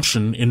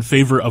presumption in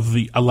favor of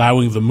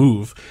allowing the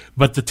move.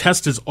 But the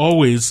test is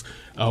always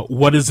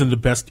what is in the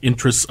best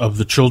interests of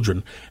the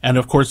children. And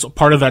of course,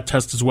 part of that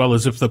test as well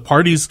is if the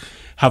parties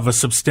have a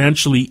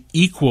substantially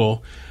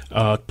equal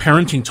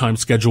parenting time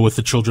schedule with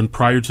the children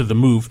prior to the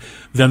move,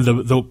 then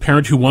the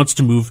parent who wants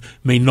to move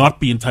may not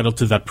be entitled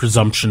to that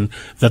presumption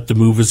that the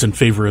move is in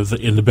favor of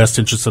in the best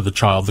interest of the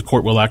child. The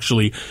court will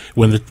actually,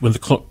 when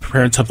the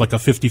parents have like a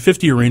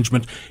 50-50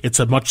 arrangement, it's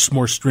a much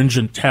more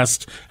stringent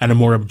test and a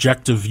more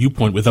objective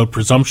viewpoint without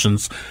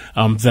presumptions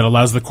that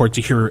allows the court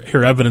to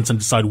hear evidence and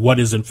decide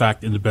what is in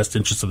fact in the best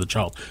interest of the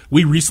child.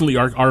 We recently,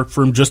 our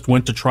firm just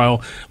went to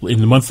trial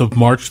in the month of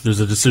March. There's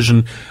a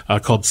decision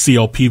called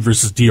CLP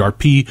versus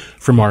DRP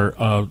from our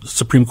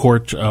Supreme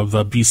Court of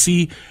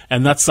BC,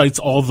 and that cites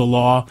all the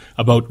law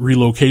about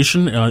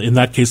relocation. In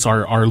that case,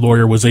 our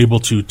lawyer was able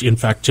to, in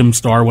fact, Tim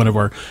Starr, one of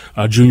our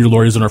junior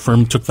lawyers in our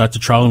firm, took that to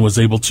trial and was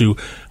able to,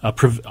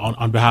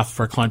 on behalf of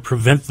our client,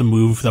 prevent the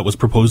move that was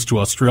proposed to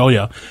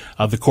Australia.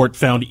 The court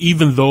found,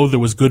 even though there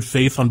was good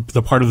faith on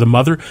the part of the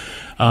mother,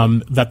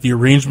 that the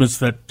arrangements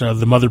that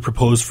the mother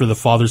proposed for the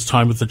father's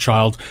time with the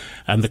child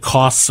and the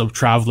costs of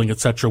traveling,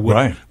 etc.,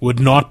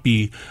 would not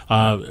be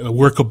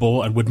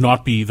workable, and would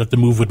not be that the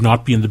move would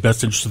not be in the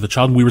best interest of the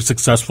child. And we were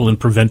successful in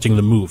preventing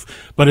the move.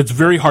 But it's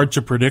very hard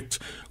to predict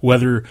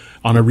whether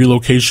on a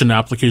relocation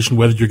application,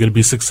 whether you're going to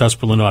be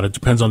successful or not. It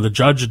depends on the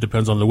judge. It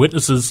depends on the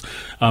witnesses.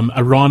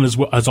 Ron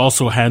has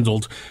also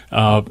handled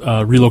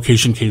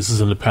relocation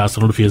cases in the past.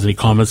 I don't know if he has any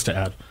comments to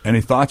add.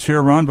 Any thoughts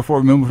here, Ron, before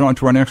we move on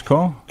to our next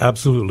call?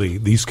 Absolutely.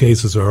 These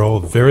cases are all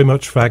very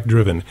much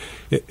fact-driven.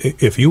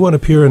 If you want to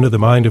peer into the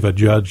mind of a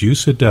judge, you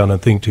sit down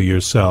and think to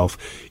yourself,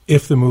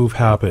 if the move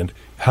happened,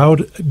 how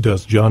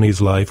does Johnny's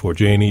life or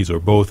Janie's or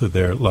both of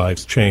their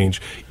lives change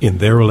in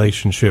their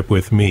relationship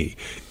with me?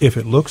 If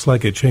it looks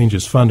like it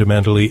changes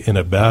fundamentally in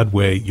a bad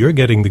way, you're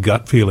getting the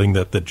gut feeling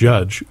that the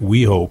judge,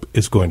 we hope,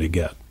 is going to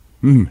get.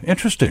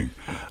 Interesting.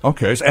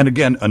 Okay. And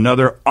again,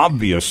 another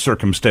obvious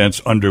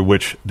circumstance under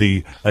which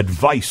the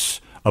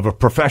advice of a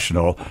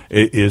professional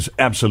is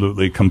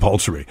absolutely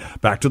compulsory.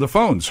 Back to the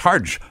phones.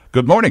 Harj,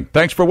 good morning.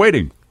 Thanks for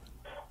waiting.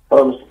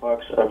 Hello, Mr.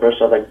 Fox.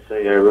 First, I'd like to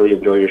say I really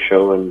enjoy your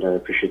show and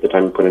appreciate the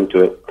time you put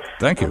into it.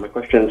 Thank you. My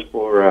question is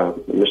for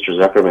Mr.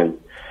 Zuckerman.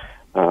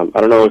 I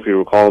don't know if you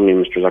recall me,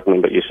 Mr.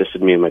 Zuckerman, but you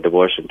assisted me in my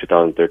divorce in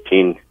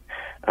 2013.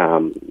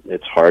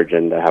 It's hard,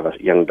 and I have a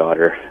young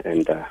daughter.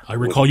 And I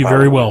recall you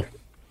very well.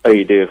 Oh,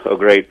 you do? Oh,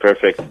 great.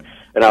 Perfect.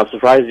 And I was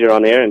surprised you're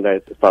on air, and I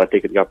thought I'd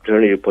take the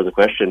opportunity to pose a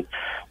question.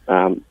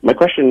 My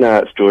question,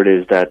 Stuart,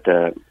 is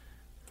that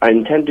I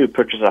intend to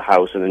purchase a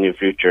house in the near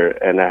future,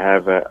 and I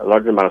have a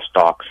large amount of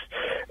stocks.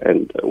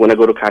 And when I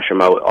go to cash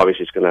them out,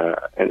 obviously it's going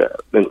to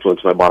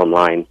influence my bottom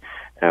line.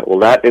 Will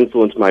that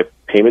influence my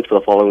payments for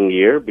the following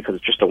year? Because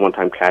it's just a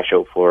one-time cash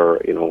out for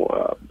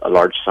a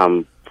large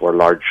sum for a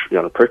large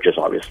purchase.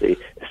 Obviously,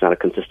 it's not a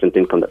consistent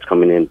income that's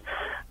coming in.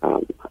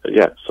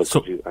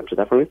 So could you answer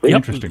that for me, please? Yep.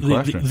 Interesting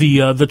question.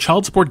 The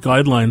child support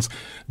guidelines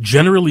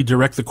generally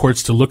direct the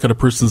courts to look at a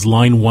person's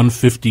line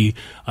 150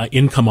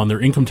 income on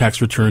their income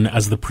tax return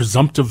as the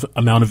presumptive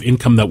amount of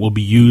income that will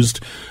be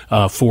used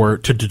to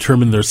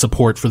determine their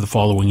support for the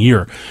following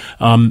year.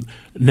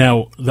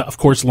 Now, of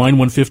course, line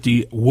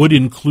 150 would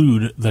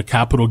include the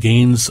capital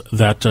gains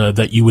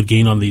that you would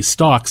gain on these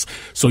stocks,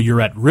 so you're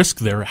at risk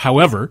there.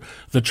 However,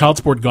 the child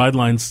support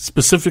guidelines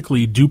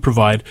specifically do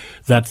provide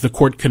that the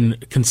court can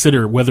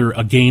consider whether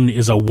a gain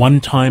is a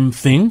one-time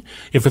thing.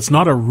 If it's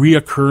not a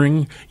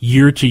reoccurring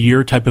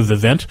year-to-year type of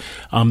event,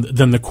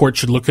 then the court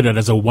should look at it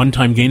as a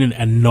one-time gain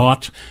and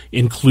not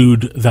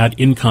include that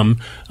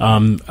income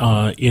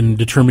in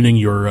determining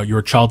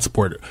your child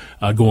support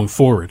going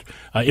forward.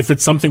 If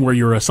it's something where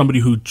you're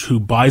somebody who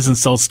buys and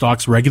sells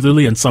stocks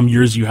regularly, and some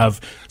years you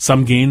have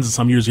some gains and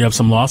some years you have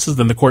some losses,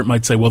 then the court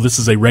might say, well, this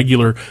is a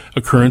regular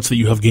occurrence that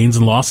you have gains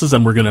and losses,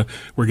 and we're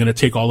gonna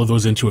take all of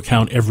those into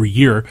account every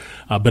year.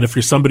 But if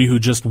you're somebody who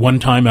just one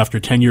time after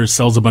 10 years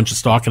sells a bunch of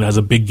stock and has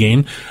a big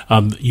gain,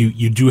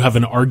 you do have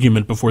an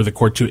argument before the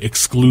court to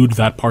exclude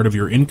that part of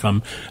your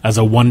income as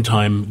a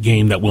one-time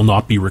gain that will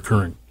not be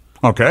recurring.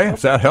 Okay.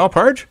 Does that help,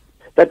 Harj?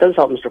 That does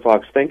help, Mr.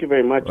 Fox. Thank you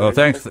very much. Well,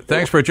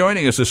 thanks for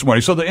joining us this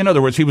morning. So, in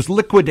other words, he was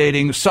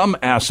liquidating some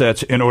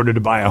assets in order to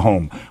buy a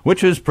home,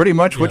 which is pretty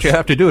much what you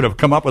have to do to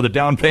come up with a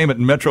down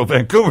payment in Metro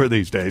Vancouver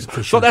these days.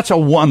 For sure. So that's a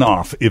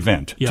one-off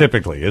event,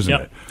 typically, isn't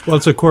it? Well,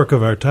 it's a quirk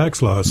of our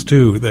tax laws,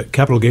 too, that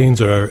capital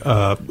gains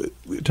are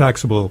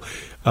taxable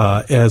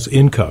as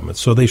income.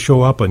 So they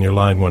show up on your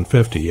line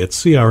 150.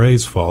 It's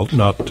CRA's fault,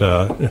 not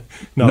the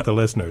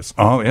listeners.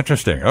 Oh,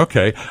 interesting.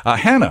 Okay.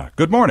 Hannah,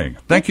 good morning.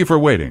 Thank you for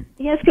waiting.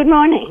 Yes, good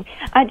morning.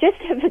 I just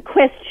have a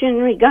question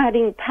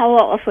regarding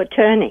power of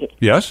attorney.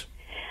 Yes?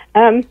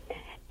 I'm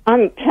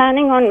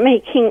planning on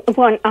making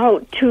one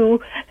out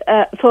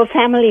for a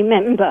family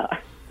member.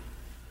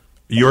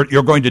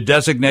 You're going to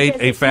designate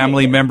a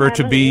family member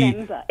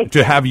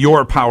to have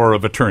your power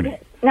of attorney.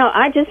 No,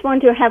 I just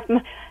want to have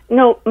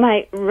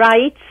my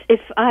rights.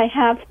 If I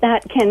have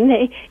that, can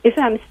they? If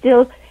I'm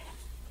still,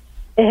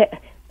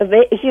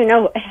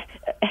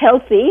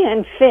 healthy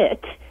and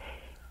fit,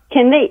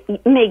 can they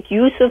make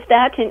use of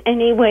that in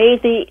any way?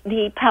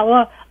 The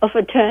power of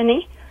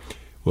attorney.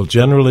 Well,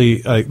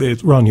 generally,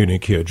 it's Ron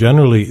Hunick here.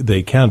 Generally,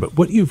 they can, but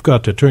what you've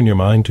got to turn your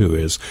mind to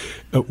is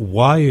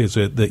why is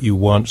it that you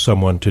want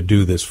someone to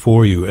do this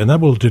for you, and that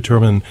will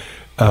determine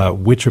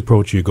which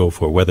approach you go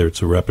for, whether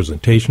it's a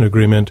representation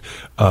agreement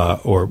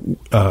or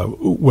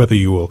whether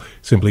you will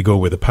simply go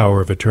with a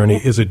power of attorney.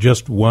 Is it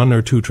just one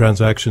or two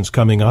transactions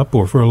coming up,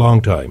 or for a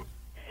long time?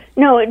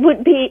 No, it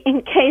would be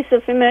in case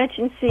of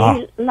emergency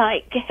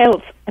like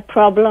health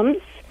problems.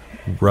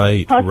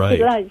 Right,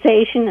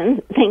 hospitalization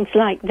and things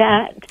like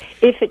that,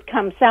 if it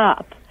comes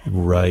up.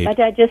 Right.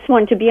 But I just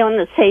want to be on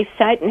the safe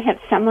side and have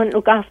someone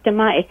look after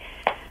my...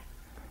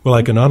 Well,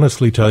 I can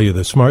honestly tell you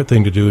the smart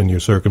thing to do in your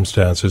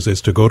circumstances is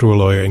to go to a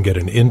lawyer and get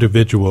an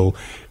individual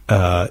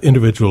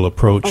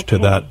approach to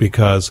that,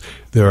 because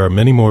there are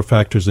many more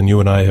factors than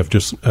you and I have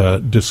just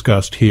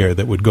discussed here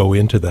that would go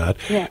into that.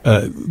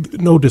 Yeah.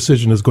 No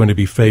decision is going to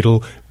be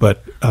fatal,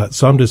 but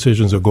some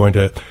decisions are going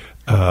to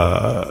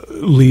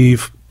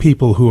leave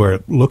people who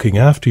are looking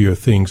after your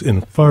things in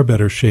far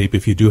better shape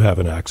if you do have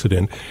an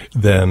accident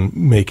than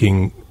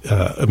making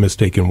a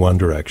mistake in one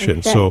direction.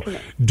 Exactly. So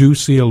do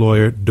see a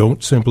lawyer.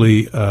 Don't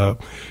simply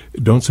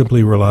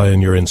rely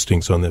on your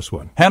instincts on this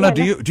one. Hannah,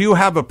 do you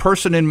have a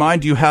person in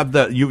mind? Do you have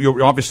that?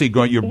 You're obviously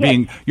going.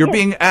 You're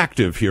being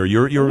active here.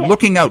 You're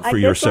looking out for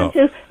yourself.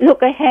 I just want to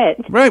look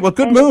ahead. Right. Well,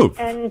 good move.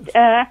 And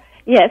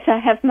yes, I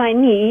have my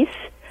niece,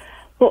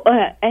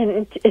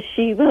 and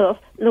she will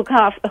look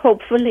after,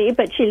 hopefully,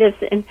 but she lives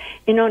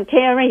in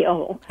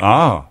Ontario.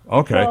 Ah,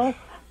 okay. So,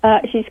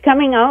 she's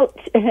coming out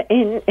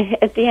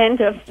at the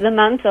end of the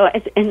month, or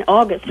in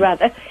August,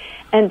 rather.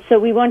 And so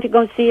we want to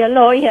go see a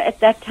lawyer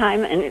at that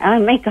time, and I'll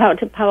make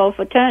out a power of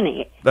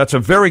attorney. That's a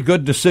very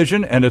good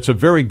decision, and it's a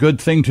very good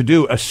thing to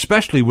do,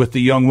 especially with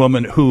the young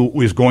woman who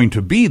is going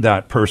to be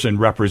that person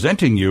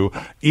representing you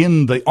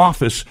in the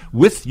office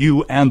with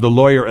you and the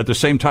lawyer at the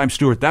same time,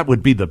 Stuart. That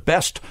would be the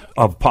best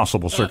of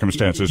possible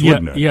circumstances,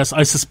 wouldn't it? Yes,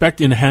 I suspect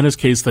in Hannah's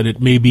case that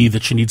it may be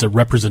that she needs a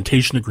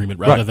representation agreement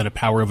rather than a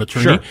power of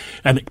attorney. Sure.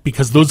 And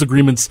because those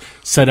agreements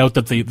set out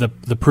that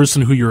the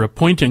person who you're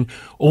appointing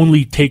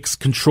only takes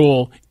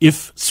control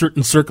if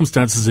certain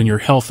circumstances in your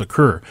health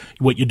occur.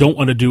 What you don't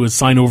want to do is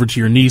sign over to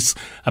your niece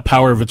a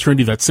power of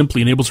attorney that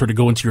simply enables her to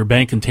go into your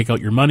bank and take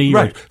out your money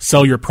or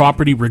sell your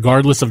property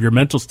regardless of your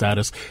mental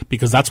status,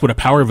 because that's what a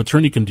power of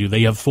attorney can do.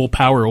 They have full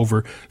power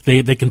over,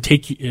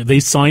 they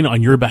sign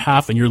on your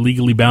behalf, and you're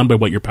legally bound by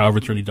what your power of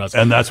attorney does.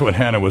 And that's what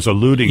Hannah was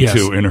alluding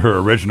to in her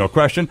original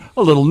question.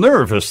 A little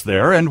nervous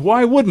there, and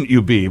why wouldn't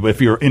you be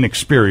if you're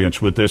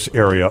inexperienced with this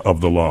area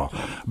of the law?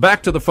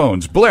 Back to the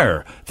phones.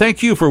 Blair,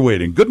 thank you for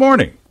waiting. Good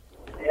morning.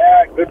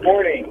 Yeah, good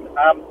morning.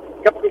 A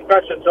couple of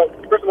questions. So,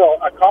 first of all,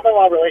 a common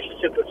law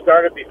relationship that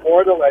started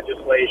before the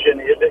legislation,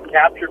 is it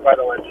captured by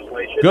the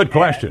legislation? Good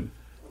question.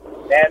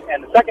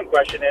 And the second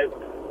question is,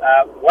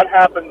 what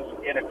happens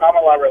in a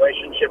common law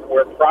relationship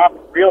where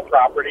real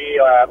property,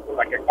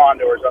 like a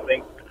condo or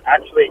something,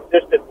 actually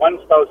existed, one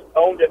spouse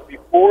owned it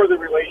before the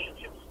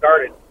relationship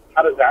started?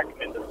 How does that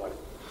come into play?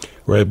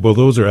 Right. Well,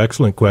 those are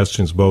excellent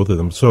questions, both of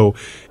them. So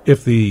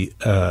if the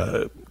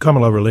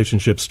common law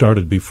relationship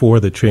started before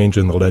the change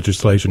in the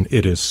legislation,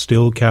 it is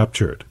still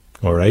captured.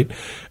 All right.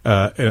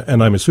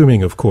 And I'm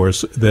assuming, of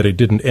course, that it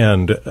didn't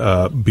end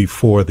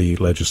before the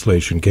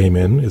legislation came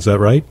in. Is that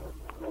right?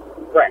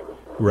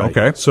 Right.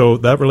 Okay. So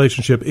that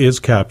relationship is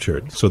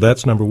captured. So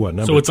that's number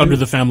one. So it's under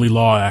the Family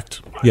Law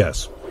Act.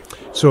 Yes.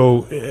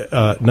 So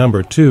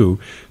number two,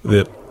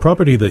 the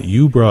property that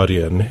you brought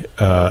in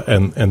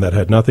and that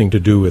had nothing to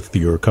do with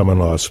your common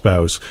law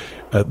spouse,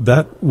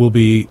 that will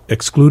be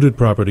excluded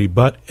property,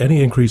 but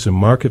any increase in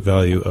market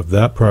value of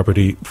that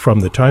property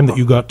from the time that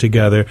you got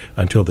together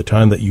until the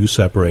time that you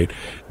separate,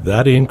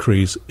 that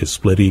increase is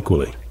split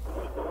equally.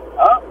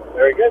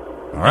 Very good.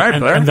 All right,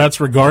 and that's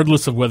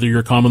regardless of whether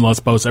your common law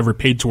spouse ever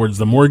paid towards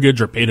the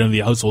mortgage or paid into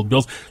the household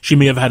bills. She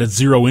may have had a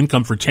zero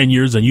income for 10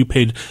 years and you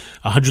paid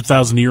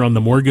 $100,000 a year on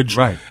the mortgage,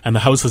 and the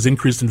house has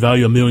increased in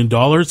value $1 million.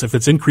 If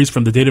it's increased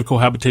from the date of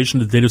cohabitation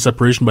to the date of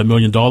separation by $1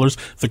 million,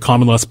 the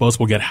common law spouse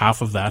will get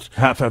half of that.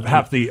 Half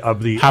of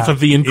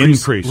the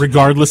increase,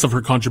 regardless of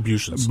her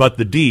contributions. But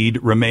the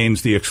deed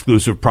remains the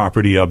exclusive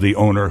property of the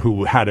owner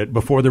who had it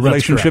before the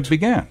relationship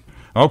began.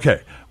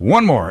 Okay,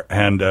 one more.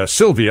 And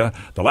Sylvia,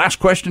 the last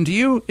question to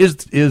you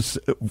is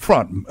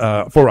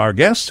for our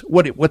guests.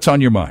 What's on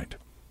your mind?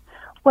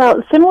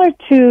 Well, similar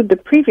to the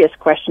previous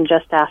question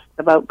just asked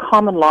about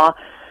common law,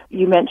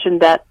 you mentioned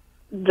that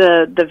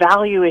the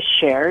value is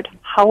shared.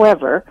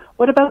 However,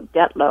 what about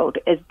debt load?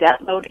 Is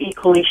debt load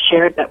equally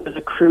shared that was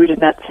accrued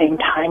in that same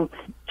time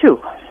too?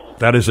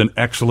 That is an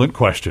excellent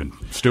question.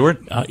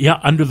 Stuart?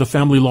 Under the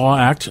Family Law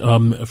Act,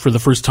 for the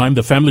first time,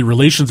 the Family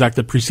Relations Act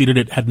that preceded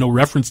it had no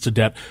reference to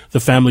debt. The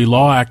Family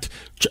Law Act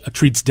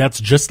treats debts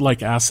just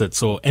like assets.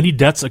 So any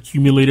debts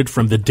accumulated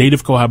from the date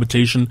of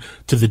cohabitation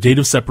to the date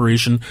of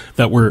separation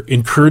that were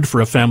incurred for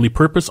a family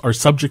purpose are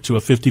subject to a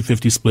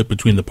 50-50 split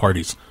between the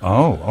parties.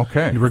 Oh,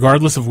 okay. And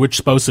regardless of which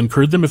spouse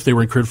incurred them, if they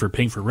were incurred for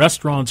paying for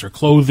restaurants or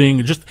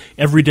clothing, just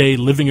everyday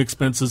living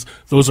expenses,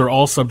 those are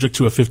all subject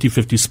to a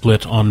 50-50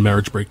 split on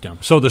marriage breakdown.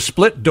 So the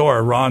split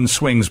door, Ron,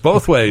 swings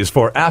both ways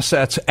for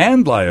assets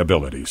and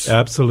liabilities.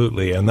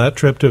 Absolutely. And that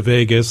trip to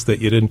Vegas that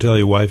you didn't tell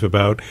your wife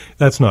about,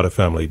 that's not a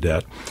family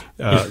debt.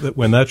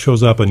 When that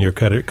shows up on your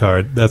credit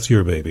card, that's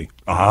your baby.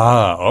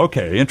 Ah,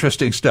 okay.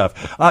 Interesting stuff.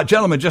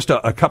 Gentlemen, just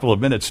a couple of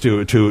minutes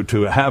to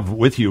have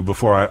with you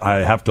before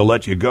I have to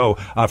let you go.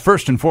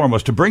 First and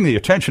foremost, to bring the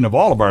attention of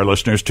all of our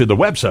listeners to the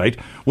website,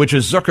 which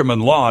is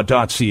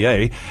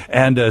zuckermanlaw.ca.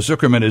 And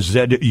Zuckerman is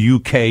Zukerman,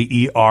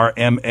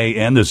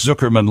 the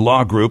Zuckerman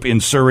Law Group in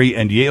Surrey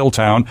and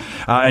Yaletown.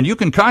 And you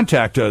can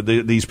contact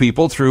these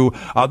people through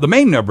the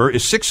main number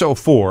is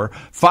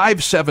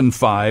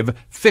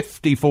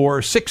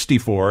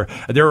 604-575-5464.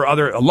 There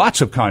are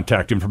lots of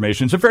contact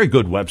information. It's a very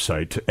good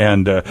website,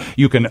 and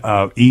you can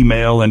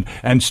email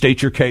and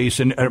state your case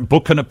and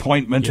book an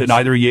appointment in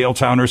either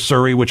Yaletown or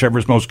Surrey, whichever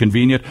is most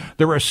convenient.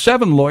 There are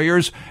 7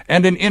 lawyers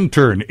and an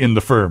intern in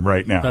the firm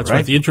right now. That's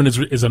right. The intern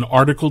is an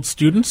articled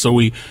student, so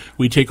we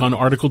take on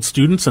articled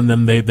students, and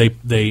then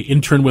they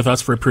intern with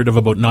us for a period of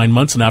about 9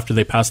 months, and after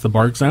they pass the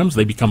bar exams,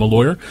 they become a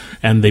lawyer,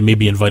 and they may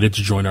be invited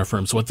to join our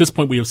firm. So at this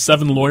point, we have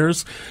 7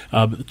 lawyers,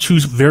 2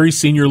 very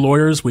senior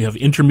lawyers, we have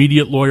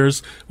intermediate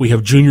lawyers, we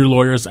have junior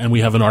lawyers, and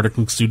we have an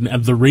articled student,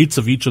 and the rates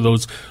of each of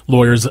those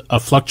lawyers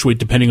fluctuate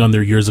depending on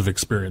their years of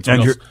experience.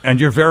 And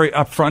you're very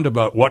upfront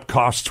about what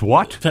costs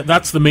what?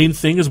 That's the main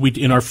thing. Is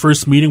in our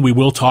first meeting we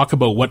will talk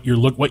about what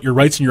your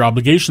rights and your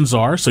obligations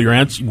are. So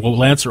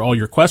we'll answer all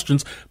your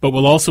questions, but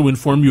we'll also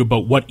inform you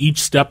about what each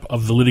step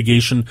of the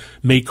litigation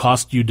may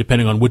cost you,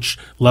 depending on which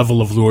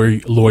level of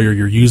lawyer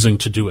you're using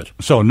to do it.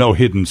 So no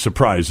hidden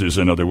surprises,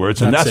 in other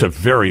words, and that's a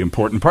very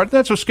important part.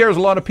 That's what scares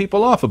a lot of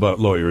people off about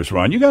lawyers,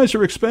 Ron. You guys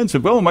are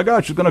expensive. Oh my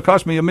gosh, it's going to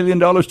cost me $1 million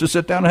to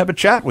sit down and have a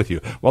chat with you.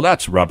 Well,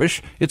 that's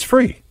rubbish. It's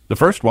free. The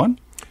first one.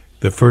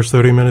 The first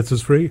 30 minutes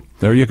is free.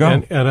 There you go.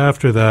 And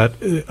after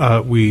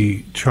that,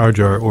 we charge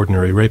our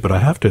ordinary rate. But I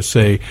have to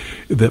say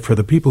that for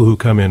the people who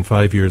come in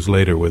 5 years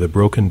later with a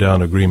broken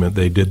down agreement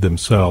they did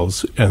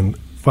themselves, and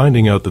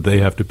finding out that they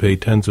have to pay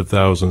tens of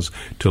thousands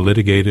to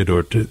litigate it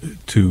or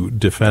to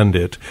defend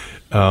it,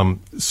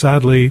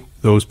 sadly,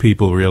 those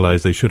people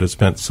realize they should have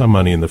spent some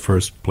money in the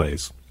first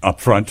place.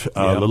 Upfront,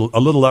 a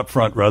little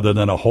upfront rather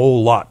than a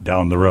whole lot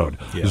down the road.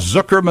 Yeah.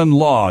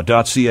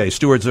 ZuckermanLaw.ca.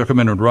 Stuart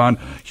Zuckerman and Ron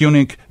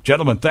Hunink.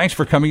 Gentlemen, thanks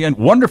for coming in.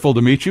 Wonderful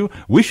to meet you.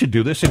 We should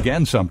do this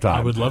again sometime.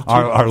 I would love to.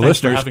 Our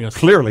listeners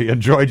clearly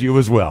enjoyed you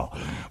as well.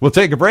 We'll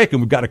take a break,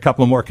 and we've got a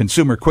couple more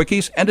consumer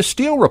quickies and a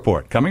Steel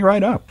report coming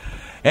right up.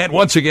 And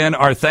once again,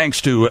 our thanks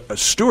to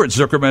Stuart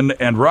Zuckerman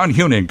and Ron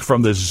Hunink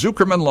from the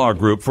Zuckerman Law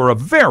Group for a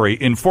very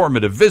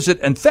informative visit,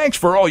 and thanks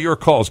for all your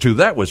calls, too.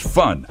 That was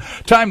fun.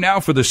 Time now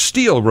for the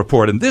Steel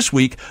Report, and this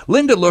week,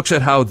 Linda looks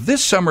at how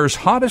this summer's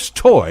hottest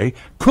toy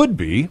could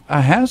be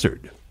a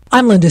hazard.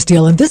 I'm Linda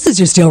Steele, and this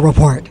is your Steel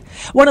Report.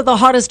 One of the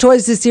hottest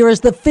toys this year is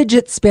the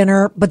fidget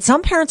spinner, but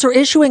some parents are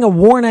issuing a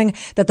warning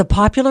that the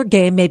popular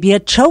game may be a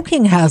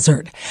choking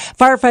hazard.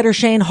 Firefighter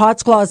Shane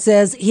Hotsclaw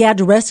says he had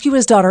to rescue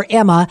his daughter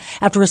Emma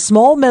after a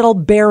small metal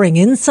bearing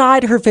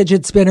inside her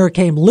fidget spinner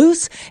came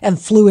loose and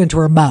flew into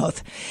her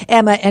mouth.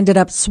 Emma ended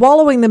up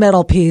swallowing the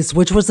metal piece,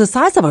 which was the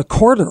size of a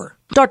quarter.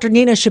 Dr.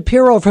 Nina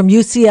Shapiro from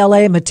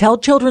UCLA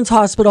Mattel Children's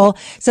Hospital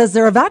says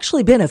there have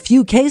actually been a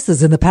few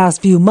cases in the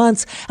past few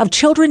months of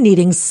children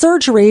needing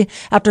surgery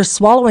after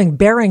swallowing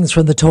bearings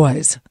from the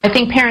toys. I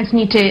think parents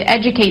need to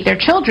educate their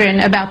children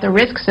about the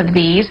risks of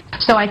these.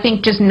 So I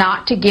think just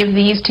not to give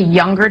these to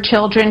younger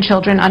children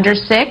under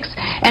 6,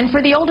 and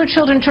for the older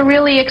children to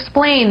really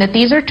explain that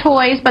these are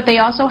toys, but they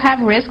also have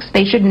risks.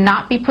 They should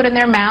not be put in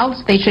their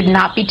mouths. They should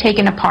not be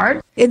taken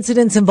apart.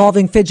 Incidents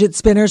involving fidget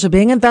spinners are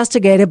being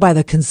investigated by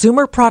the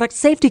Consumer Product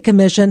Safety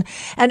Commission,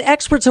 and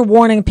experts are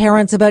warning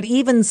parents about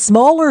even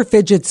smaller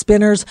fidget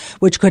spinners,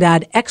 which could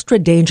add extra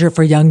danger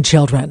for young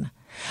children.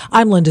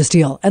 I'm Linda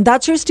Steele, and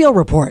that's your Steel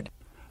Report.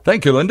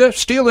 Thank you, Linda.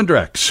 Steel and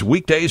Drex,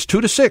 weekdays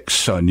 2 to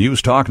 6 on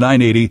News Talk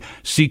 980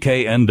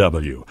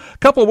 CKNW.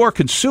 Couple more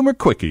consumer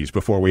quickies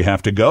before we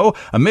have to go.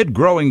 Amid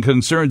growing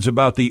concerns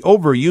about the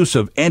overuse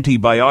of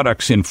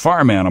antibiotics in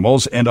farm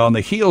animals, and on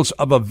the heels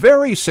of a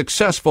very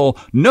successful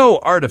no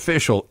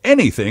artificial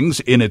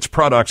anythings in its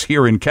products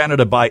here in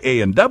Canada by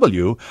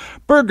A&W,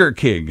 Burger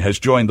King has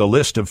joined the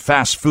list of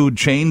fast food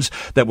chains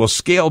that will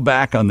scale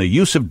back on the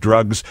use of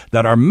drugs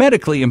that are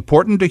medically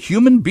important to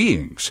human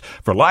beings.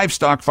 For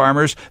livestock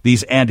farmers,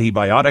 these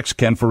antibiotics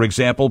can, for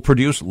example,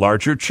 produce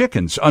larger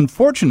chickens.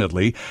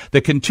 Unfortunately,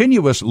 the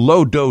continuous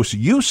low-dose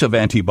use of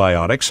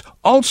antibiotics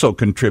also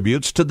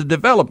contributes to the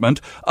development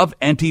of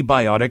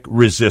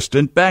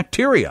antibiotic-resistant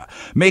bacteria,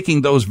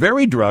 making those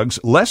very drugs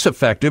less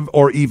effective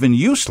or even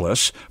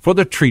useless for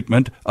the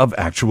treatment of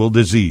actual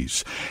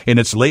disease. In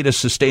its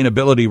latest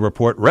sustainability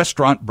report,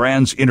 Restaurant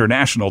Brands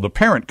International, the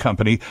parent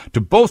company to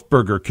both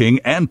Burger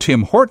King and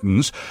Tim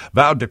Hortons,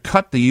 vowed to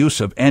cut the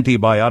use of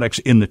antibiotics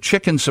in the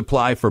chicken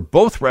supply for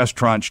both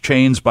restaurant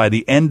chains by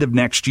the end of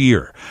next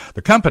year.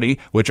 The company,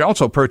 which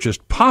also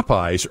purchased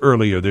Popeyes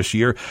earlier this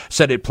year,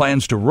 said it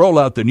plans to roll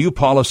out the new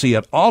policy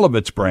at all of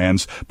its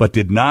brands, but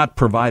did not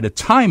provide a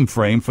time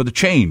frame for the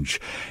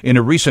change. In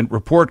a recent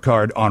report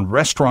card on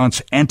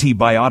restaurants'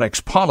 antibiotics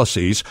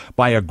policies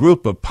by a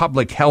group of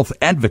public health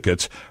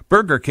advocates,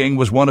 Burger King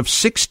was one of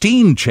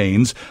 16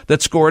 chains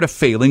that scored a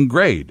failing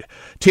grade.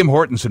 Tim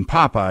Hortons and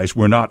Popeyes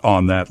were not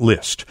on that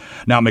list.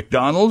 Now,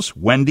 McDonald's,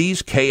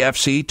 Wendy's,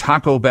 KFC,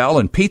 Taco Bell,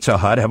 and Pizza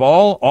Hut have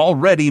all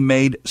already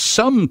made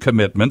some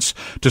commitments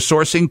to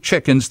sourcing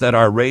chickens that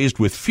are raised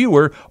with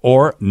fewer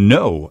or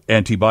no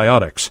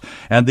antibiotics.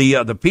 And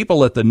the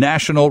people at the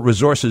National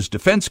Resources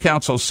Defense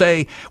Council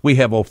say we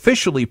have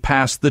officially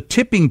passed the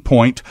tipping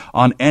point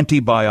on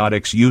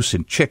antibiotics use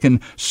in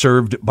chicken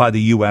served by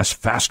the U.S.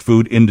 fast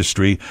food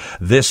industry.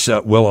 This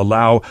will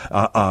allow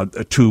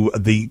to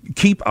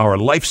keep our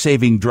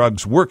life-saving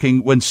drugs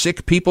working when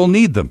sick people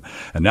need them.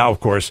 And now, of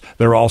course,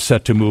 they're all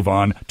set to move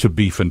on to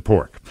beef and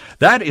pork.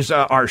 That is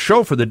our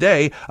show for the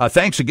day.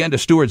 Thanks again to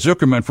Stuart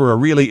Zuckerman for a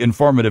really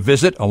informative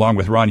visit, along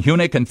with Ron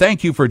Hunick. And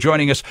thank you for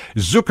joining us.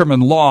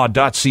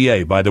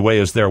 ZuckermanLaw.ca, by the way,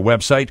 is their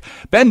website.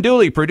 Ben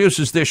Dooley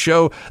produces this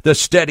show. The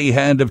steady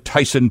hand of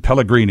Tyson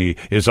Pellegrini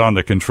is on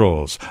the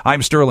controls.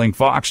 I'm Sterling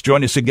Fox.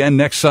 Join us again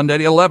next Sunday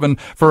at 11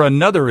 for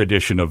another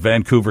edition of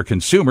Vancouver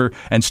Consumer.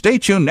 And stay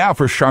tuned now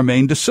for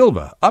Charmaine De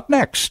Silva, up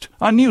next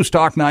on News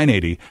Talk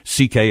 980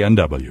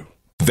 CKNW.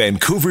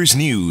 Vancouver's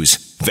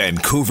News,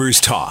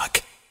 Vancouver's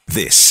Talk.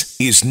 This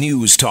is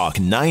News Talk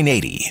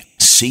 980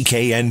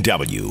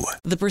 CKNW.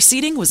 The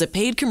proceeding was a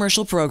paid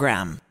commercial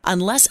program.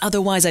 Unless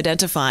otherwise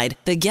identified,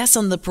 the guests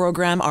on the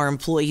program are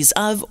employees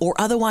of or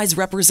otherwise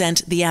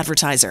represent the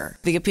advertiser.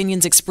 The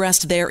opinions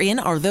expressed therein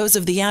are those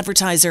of the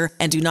advertiser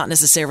and do not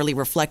necessarily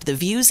reflect the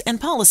views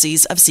and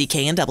policies of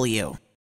CKNW.